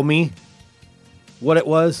tell me what it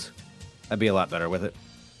was, I'd be a lot better with it.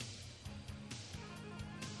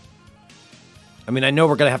 I mean, I know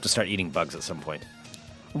we're going to have to start eating bugs at some point.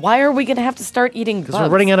 Why are we going to have to start eating bugs? Because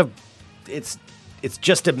we're running out of... It's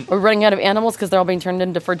just a... We're running out of animals because they're all being turned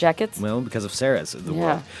into fur jackets? Well, because of Sarah's of the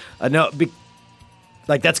Yeah. world. No,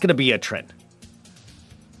 like, that's going to be a trend.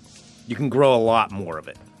 You can grow a lot more of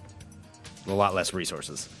it. A lot less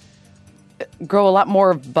resources. Grow a lot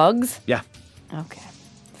more bugs? Yeah. Okay.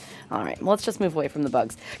 All right, well, let's just move away from the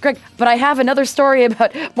bugs. Greg, but I have another story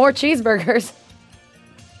about more cheeseburgers.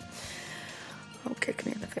 Oh, kick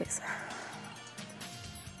me in the face.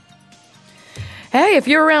 Hey, if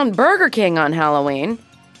you're around Burger King on Halloween,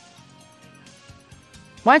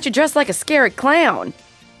 why don't you dress like a scary clown?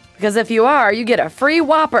 Because if you are, you get a free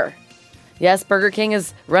Whopper. Yes, Burger King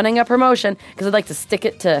is running a promotion because I'd like to stick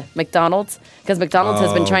it to McDonald's because McDonald's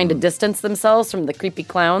has been trying to distance themselves from the creepy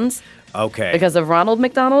clowns. Okay. Because of Ronald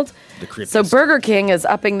McDonald. The creepiest. So Burger King is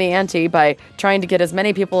upping the ante by trying to get as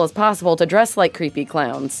many people as possible to dress like creepy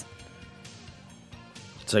clowns.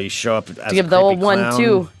 So you show up as To give a the old creepy clown,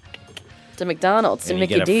 1-2 to McDonald's, to and you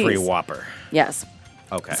Mickey get a D's. free Whopper. Yes.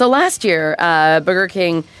 Okay. So last year, Burger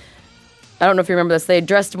King, I don't know if you remember this, they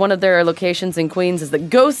addressed one of their locations in Queens as the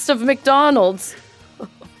Ghost of McDonald's.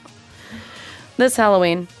 This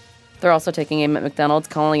Halloween, they're also taking aim at McDonald's,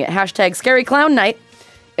 calling it hashtag Scary Clown Night,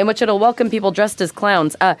 in which it'll welcome people dressed as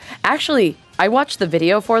clowns. Actually, I watched the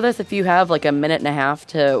video for this. If you have like a minute and a half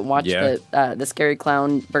to watch the Scary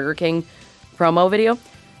Clown Burger King promo video,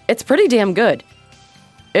 it's pretty damn good.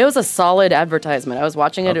 It was a solid advertisement. I was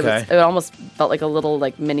watching it. Okay. It almost felt like a little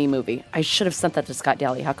like mini movie. I should have sent that to Scott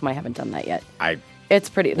Daly. How come I haven't done that yet? It's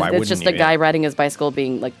pretty. Why It's wouldn't just you? a guy riding his bicycle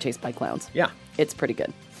being like chased by clowns. Yeah. It's pretty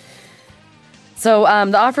good. So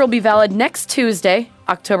the offer will be valid next Tuesday,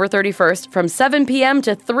 October 31st, from 7 p.m.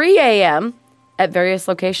 to 3 a.m. at various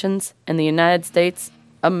locations in the United States,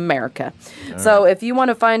 America. So if you want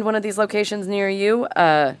to find one of these locations near you,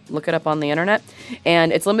 look it up on the internet.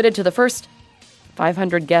 And it's limited to the first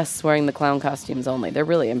 500 guests wearing the clown costumes only. They're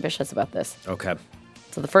really ambitious about this. Okay.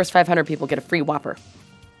 So the first 500 people get a free Whopper.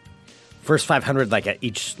 First 500, like at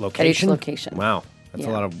each location? location. Wow. That's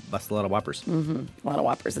Yeah. a lot of Whoppers. A lot of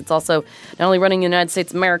Whoppers. It's also not only running in the United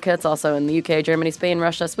States, America, it's also in the UK, Germany, Spain,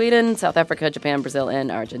 Russia, Sweden, South Africa, Japan, Brazil,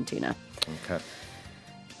 and Argentina. Okay.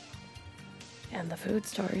 And the food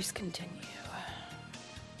stories continue.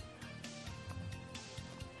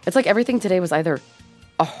 It's like everything today was either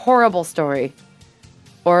a horrible story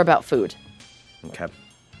or about food. Okay.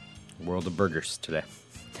 World of burgers today.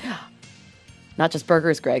 Not just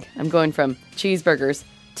burgers, Greg. I'm going from cheeseburgers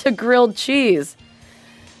to grilled cheese.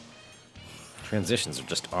 Transitions are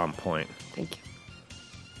just on point. Thank you.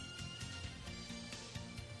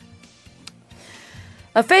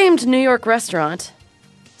 A famed New York restaurant,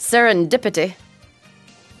 Serendipity,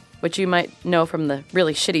 which you might know from the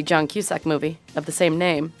really shitty John Cusack movie of the same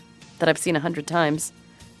name that I've seen 100 times,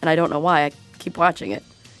 and I don't know why. I keep watching it.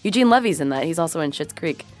 Eugene Levy's in that. He's also in Schitt's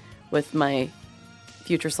Creek with my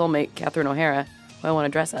future soulmate, Catherine O'Hara, who I want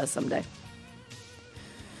to dress as someday.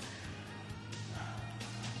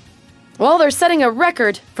 Well, they're setting a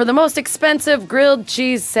record for the most expensive grilled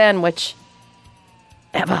cheese sandwich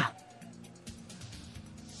ever.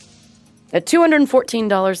 At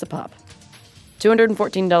 $214 a pop.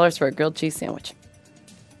 $214 for a grilled cheese sandwich.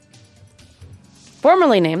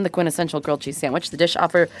 Formerly named the quintessential grilled cheese sandwich, the dish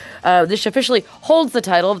officially holds the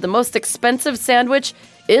title of the most expensive sandwich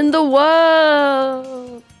in the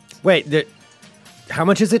world. Wait, how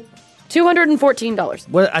much is it? $214.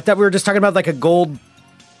 Well, I thought we were just talking about like a gold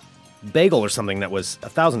bagel or something that was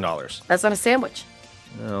 $1,000. That's not a sandwich.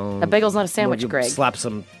 No. A bagel's not a sandwich, Well, you Greg. Slap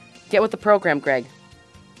some. Get with the program, Greg.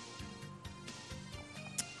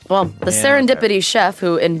 Well, the Yeah, serendipity okay. chef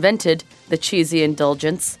who invented the cheesy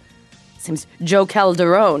indulgence, seems Joe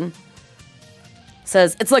Calderone,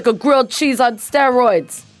 says it's like a grilled cheese on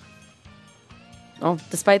steroids. Well,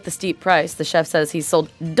 despite the steep price, the chef says he's sold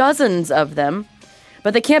dozens of them,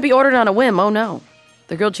 but they can't be ordered on a whim. Oh no.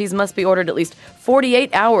 The grilled cheese must be ordered at least 48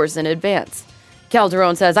 hours in advance.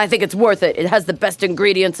 Calderone says, I think it's worth it. It has the best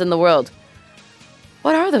ingredients in the world.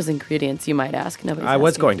 What are those ingredients, you might ask? Nobody's I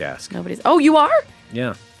was asking. going to ask. Nobody's. Oh, you are?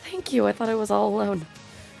 Yeah. Thank you. I thought I was all alone.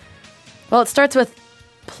 Well, it starts with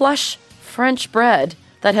plush French bread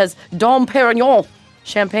that has Dom Perignon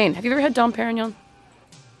champagne. Have you ever had Dom Perignon?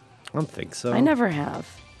 I don't think so. I never have.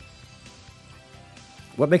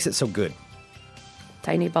 What makes it so good?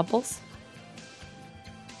 Tiny bubbles?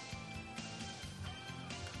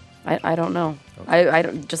 I don't know. I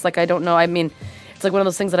don't, just like I don't know. I mean, it's like one of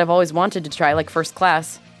those things that I've always wanted to try, like first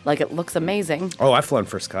class. Like it looks amazing. Oh, I've flown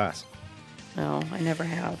first class. No, I never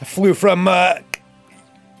have. Flew from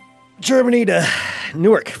Germany to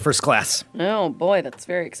Newark first class. Oh boy, that's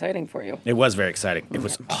very exciting for you. It was very exciting. It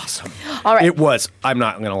was awesome. All right. It was. I'm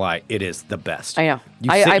not going to lie. It is the best. I know.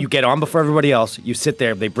 You get on before everybody else. You sit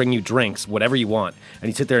there. They bring you drinks, whatever you want. And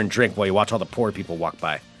you sit there and drink while you watch all the poor people walk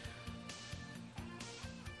by.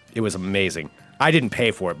 It was amazing. I didn't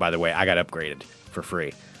pay for it, by the way. I got upgraded for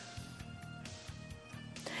free.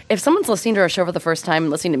 If someone's listening to our show for the first time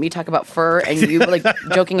and listening to me talk about fur and you like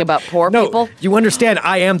joking about poor No, people. you understand.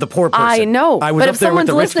 I am the poor person. I know. I was but up if there with someone's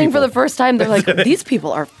the rich listening for people. the first time, they're like, these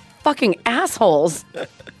people are fucking assholes.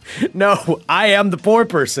 No, I am the poor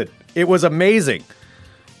person. It was amazing.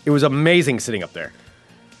 It was amazing sitting up there.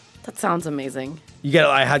 That sounds amazing.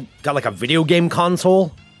 I got like a video game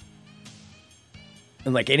console.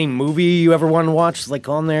 And like any movie you ever want to watch, like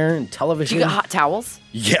on there, and television. Do you get hot towels?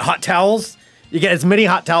 You get hot towels. You get as many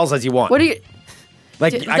hot towels as you want. What do you...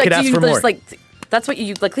 Like I could ask for more. That's what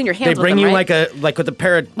you like clean your hands They with bring them, you right? like with a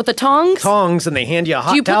pair of With the tongs? tongs, and they hand you a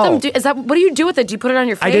hot Do you put towel. them... what do you do with it? Do you put it on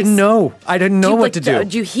your face? I didn't know. I didn't know what to do.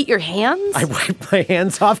 Do you heat your hands? I wiped my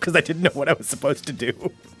hands off because I didn't know what I was supposed to do. Do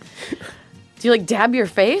you like dab your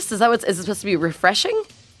face? Is it supposed to be refreshing?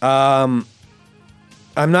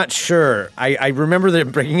 I'm not sure. I remember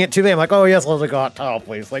them bringing it to me. I'm like, oh, yes, I'll take a hot towel,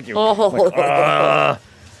 please. Thank you. Oh. Like,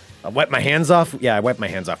 I wiped my hands off. Yeah, I wiped my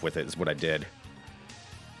hands off with it is what I did.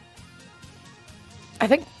 I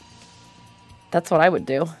think that's what I would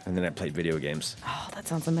do. And then I played video games. Oh, that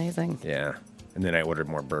sounds amazing. Yeah. And then I ordered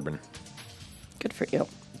more bourbon. Good for you.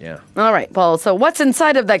 Yeah. All right, well, so what's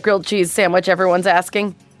inside of that grilled cheese sandwich, everyone's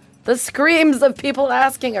asking? The screams of people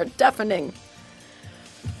asking are deafening.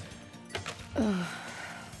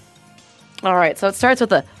 All right, so it starts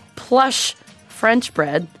with a plush French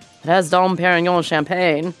bread. It has Dom Perignon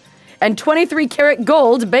champagne and 23-karat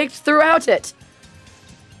gold baked throughout it.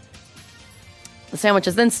 The sandwich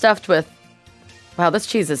is then stuffed with... Wow, this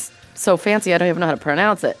cheese is so fancy, I don't even know how to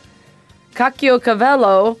pronounce it.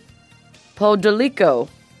 Caciocavallo Podolico.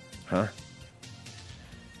 Huh?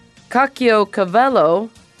 Caciocavallo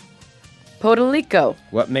Podolico.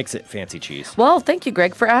 What makes it fancy cheese? Well, thank you,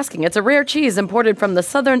 Greg, for asking. It's a rare cheese imported from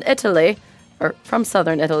southern Italy,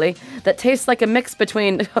 that tastes like a mix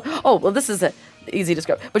between... Oh, well, this is easy to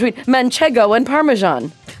describe. Between Manchego and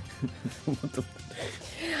Parmesan.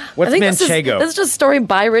 What's I think Manchego? This is just a story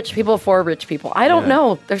by rich people for rich people. I don't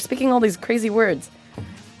know. They're speaking all these crazy words.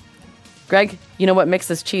 Greg, you know what makes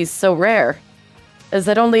this cheese so rare? Is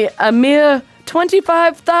that only a mere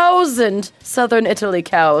 25,000 southern Italy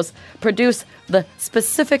cows produce the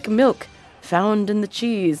specific milk found in the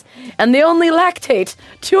cheese, and they only lactate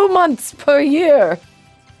 2 months per year.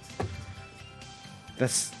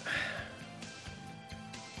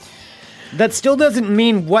 That still doesn't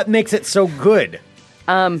mean what makes it so good.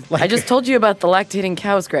 I just told you about the lactating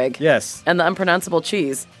cows, Greg. Yes. And the unpronounceable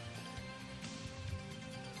cheese.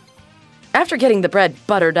 After getting the bread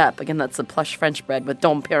buttered up, again, that's the plush French bread with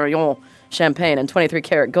Dom Perignon champagne and 23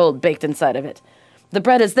 karat gold baked inside of it. The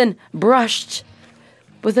bread is then brushed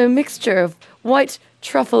with a mixture of white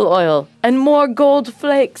truffle oil and more gold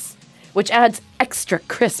flakes, which adds extra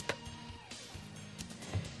crisp.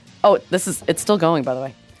 Oh, it's still going, by the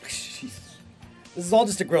way. This is all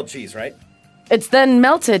just a grilled cheese, right? It's then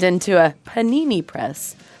melted into a panini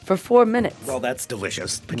press for 4 minutes. Well, that's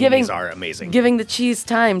delicious. Paninis are amazing. Giving the cheese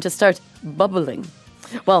time to start bubbling.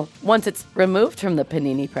 Well, once it's removed from the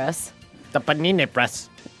panini press, The panini press.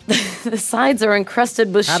 the sides are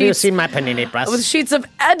encrusted with How do you sheets see my panini press? with sheets of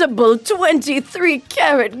edible 23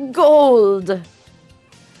 karat gold.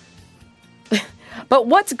 But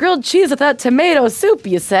what's grilled cheese without tomato soup,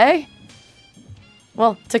 you say?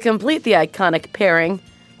 Well, to complete the iconic pairing,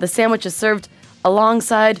 the sandwich is served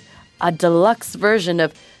alongside a deluxe version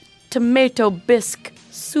of tomato bisque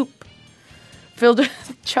soup, filled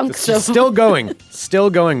with chunks of Still going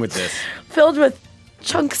with this. filled with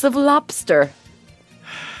chunks of lobster.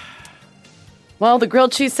 Well, the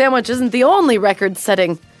grilled cheese sandwich isn't the only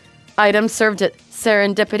record-setting item served at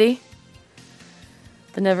Serendipity.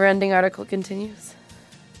 The never-ending article continues.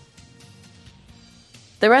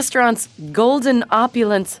 The restaurant's Golden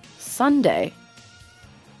Opulence Sundae,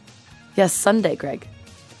 yes, Sundae, Greg,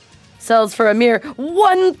 sells for a mere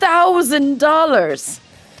 $1,000.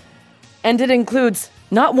 And it includes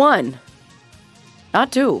not 1,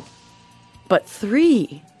 not 2, but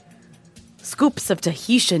 3 scoops of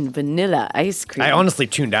Tahitian vanilla ice cream. I honestly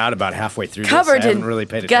tuned out about halfway through covered this. I in, haven't really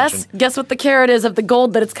paid attention. guess what the carat is of the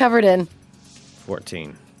gold that it's covered in.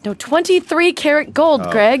 14. No, 23 karat gold,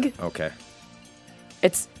 Greg. Okay.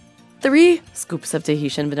 It's 3 scoops of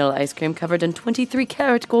Tahitian vanilla ice cream covered in 23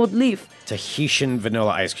 karat gold leaf. Tahitian vanilla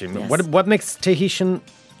ice cream. Yes. What makes Tahitian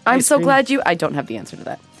I'm ice so cream? glad I don't have the answer to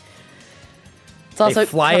that. It's also They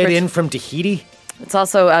fly covered, it in from Tahiti? It's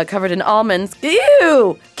also covered in almonds.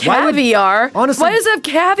 Ew! Caviar. honestly, Why does it have Wait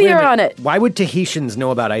a caviar minute. on it? Why would Tahitians know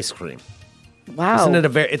about ice cream? Wow. Isn't it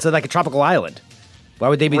it's like a tropical island? Why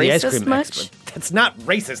would they be the ice Racist cream much? expert? That's not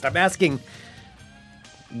racist. I'm asking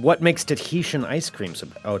what makes Tahitian ice cream so...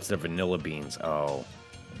 Oh, it's the vanilla beans. Oh.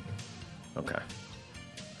 Okay.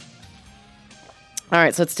 All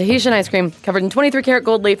right, so it's Tahitian ice cream covered in 23 karat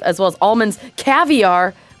gold leaf as well as almonds,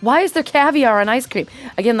 caviar. Why is there caviar on ice cream?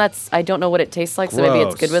 Again, I don't know what it tastes like, so maybe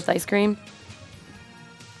it's Gross. good with ice cream.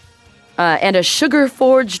 And a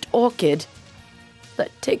sugar-forged orchid that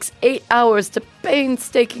takes 8 hours to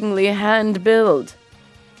painstakingly hand build.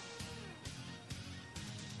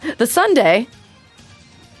 The sundae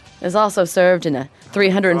is also served in a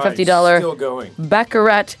 $350 going.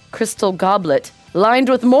 Baccarat crystal goblet lined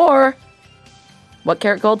with more. What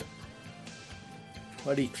karat gold?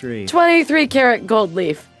 23. 23 karat gold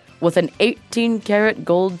leaf with an 18 karat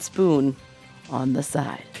gold spoon on the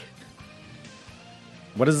side.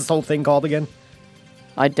 What is this whole thing called again?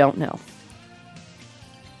 I don't know.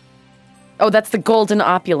 Oh, that's the Golden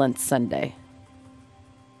Opulence Sundae.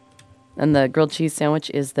 And the grilled cheese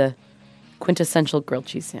sandwich is the quintessential grilled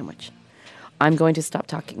cheese sandwich. I'm going to stop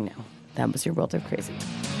talking now. That was your World of Crazy.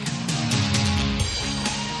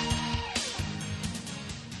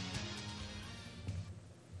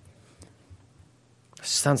 This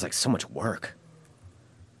sounds like so much work.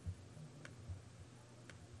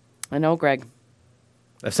 I know, Greg.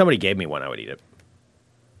 If somebody gave me one, I would eat it.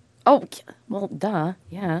 Oh, well, duh,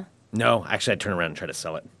 yeah. No, actually, I'd turn around and try to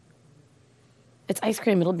sell it. It's ice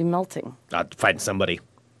cream. It'll be melting. I'd find somebody.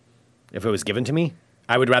 If it was given to me,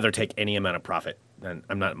 I would rather take any amount of profit. And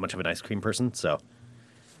I'm not much of an ice cream person, so...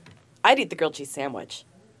 I'd eat the grilled cheese sandwich.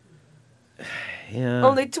 Yeah.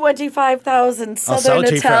 Only 25,000 I'll sell Southern it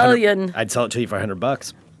to you Italian. for I'd sell it to you for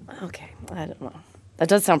 $100. Okay, I don't know. That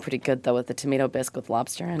does sound pretty good, though, with the tomato bisque with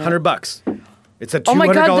lobster in it. $100. It's a $200 Oh my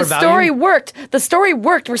God, the value. story worked. The story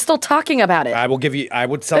worked. We're still talking about it. I would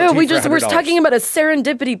sell it to you for $100. We're talking about a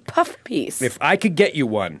serendipity puff piece. If I could get you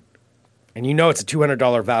one, and you know it's a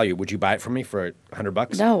 $200 value, would you buy it from me for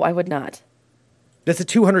 $100? No, I would not. That's a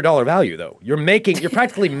 $200 value, though. You're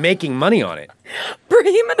practically making money on it.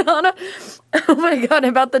 Brahim and Hannah, oh my God,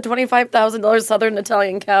 about the $25,000 Southern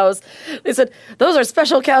Italian cows. They said, those are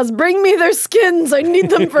special cows. Bring me their skins. I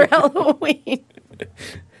need them for Halloween.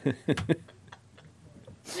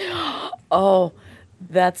 Oh,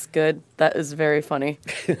 that's good. That is very funny.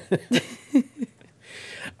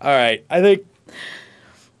 All right. I think...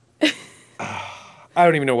 I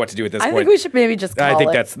don't even know what to do at this point. I think we should maybe just call it. I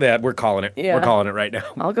think that's that. We're calling it. Yeah. We're calling it right now.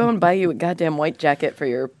 I'll go and buy you a goddamn white jacket for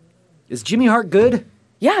your... Is Jimmy Hart good?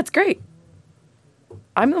 Yeah, it's great.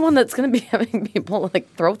 I'm the one that's going to be having people, like,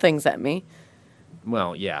 throw things at me.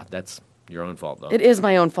 Well, yeah, that's your own fault, though. It is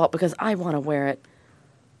my own fault because I want to wear it.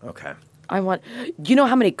 Okay. You know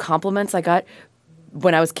how many compliments I got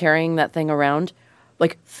when I was carrying that thing around?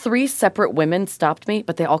 Like, 3 separate women stopped me,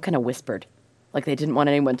 but they all kind of whispered. Like, they didn't want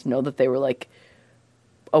anyone to know that they were, like,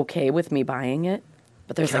 okay with me buying it.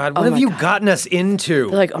 But there's God, like, what have you gotten us into?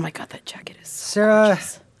 They're like, oh my God, that jacket is so Sarah.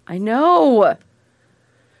 gorgeous. I know.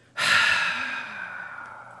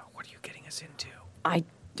 What are you getting us into?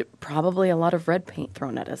 Probably a lot of red paint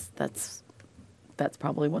thrown at us. That's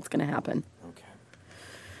probably what's going to happen. Okay.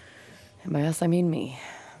 And by us, I mean me.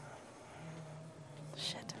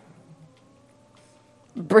 Shit.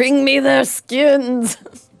 Bring me their skins.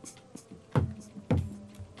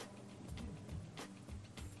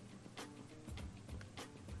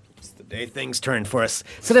 Day things turn for us.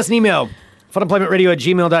 Send us an email,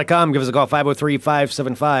 funemploymentradio@gmail.com. Give us a call,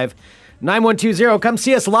 503-575-9120. Come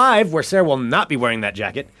see us live, where Sarah will not be wearing that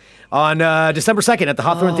jacket, on December 2nd at the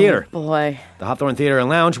Hawthorne Theater. Boy. The Hawthorne Theater and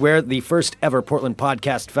Lounge, where the first ever Portland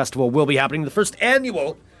Podcast Festival will be happening. The first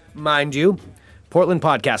annual, mind you, Portland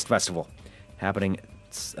Podcast Festival, happening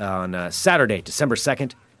on Saturday, December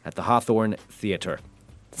 2nd at the Hawthorne Theater.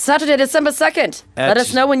 Saturday, December 2nd. Let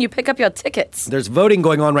us know when you pick up your tickets. There's voting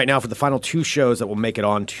going on right now for the final 2 shows that will make it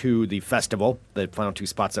on to the festival, the final 2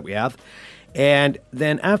 spots that we have. And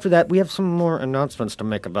then after that, we have some more announcements to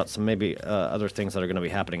make about some maybe other things that are going to be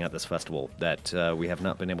happening at this festival that we have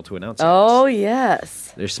not been able to announce yet. Oh,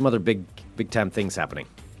 yes. There's some other big-time things happening.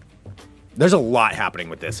 There's a lot happening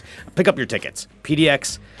with this. Pick up your tickets.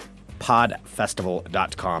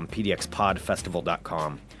 PDXPodFestival.com.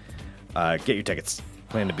 PDXPodFestival.com. Get your tickets.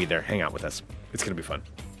 Plan to be there. Hang out with us. It's going to be fun.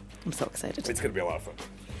 I'm so excited. It's going to be a lot of fun.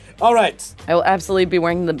 All right. I will absolutely be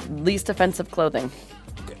wearing the least offensive clothing.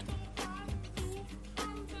 Good.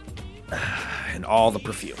 And all the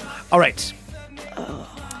perfume. All right.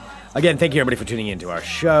 Again, thank you everybody for tuning in to our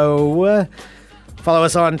show. Follow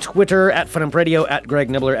us on Twitter at FunUmpRadio, at Greg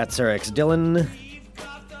Nibbler, at Sarah X. Dillon.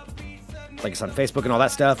 Like us on Facebook and all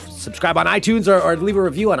that stuff. Subscribe on iTunes or leave a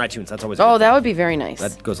review on iTunes. That's always Oh, that would be very nice.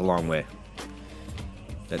 That goes a long way.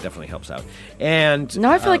 That definitely helps out. And now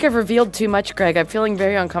I feel like I've revealed too much, Greg. I'm feeling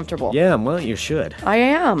very uncomfortable. Yeah, well, you should. I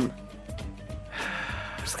am.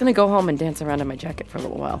 I'm just going to go home and dance around in my jacket for a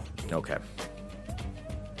little while. Okay.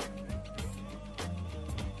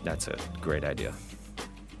 That's a great idea.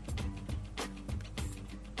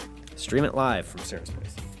 Stream it live from Sarah's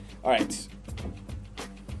place. All right.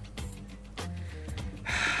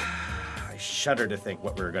 I shudder to think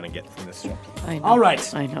what we're going to get from this show. I know. All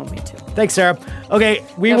right. I know, me too. Thanks, Sarah. Okay,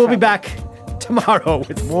 we will be back tomorrow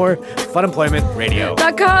with more Fun Employment Radio.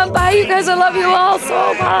 .com. Bye, you guys. I love you all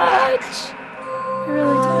so much. I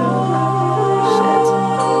really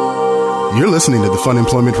do. Shit. You're listening to the Fun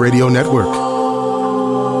Employment Radio Network.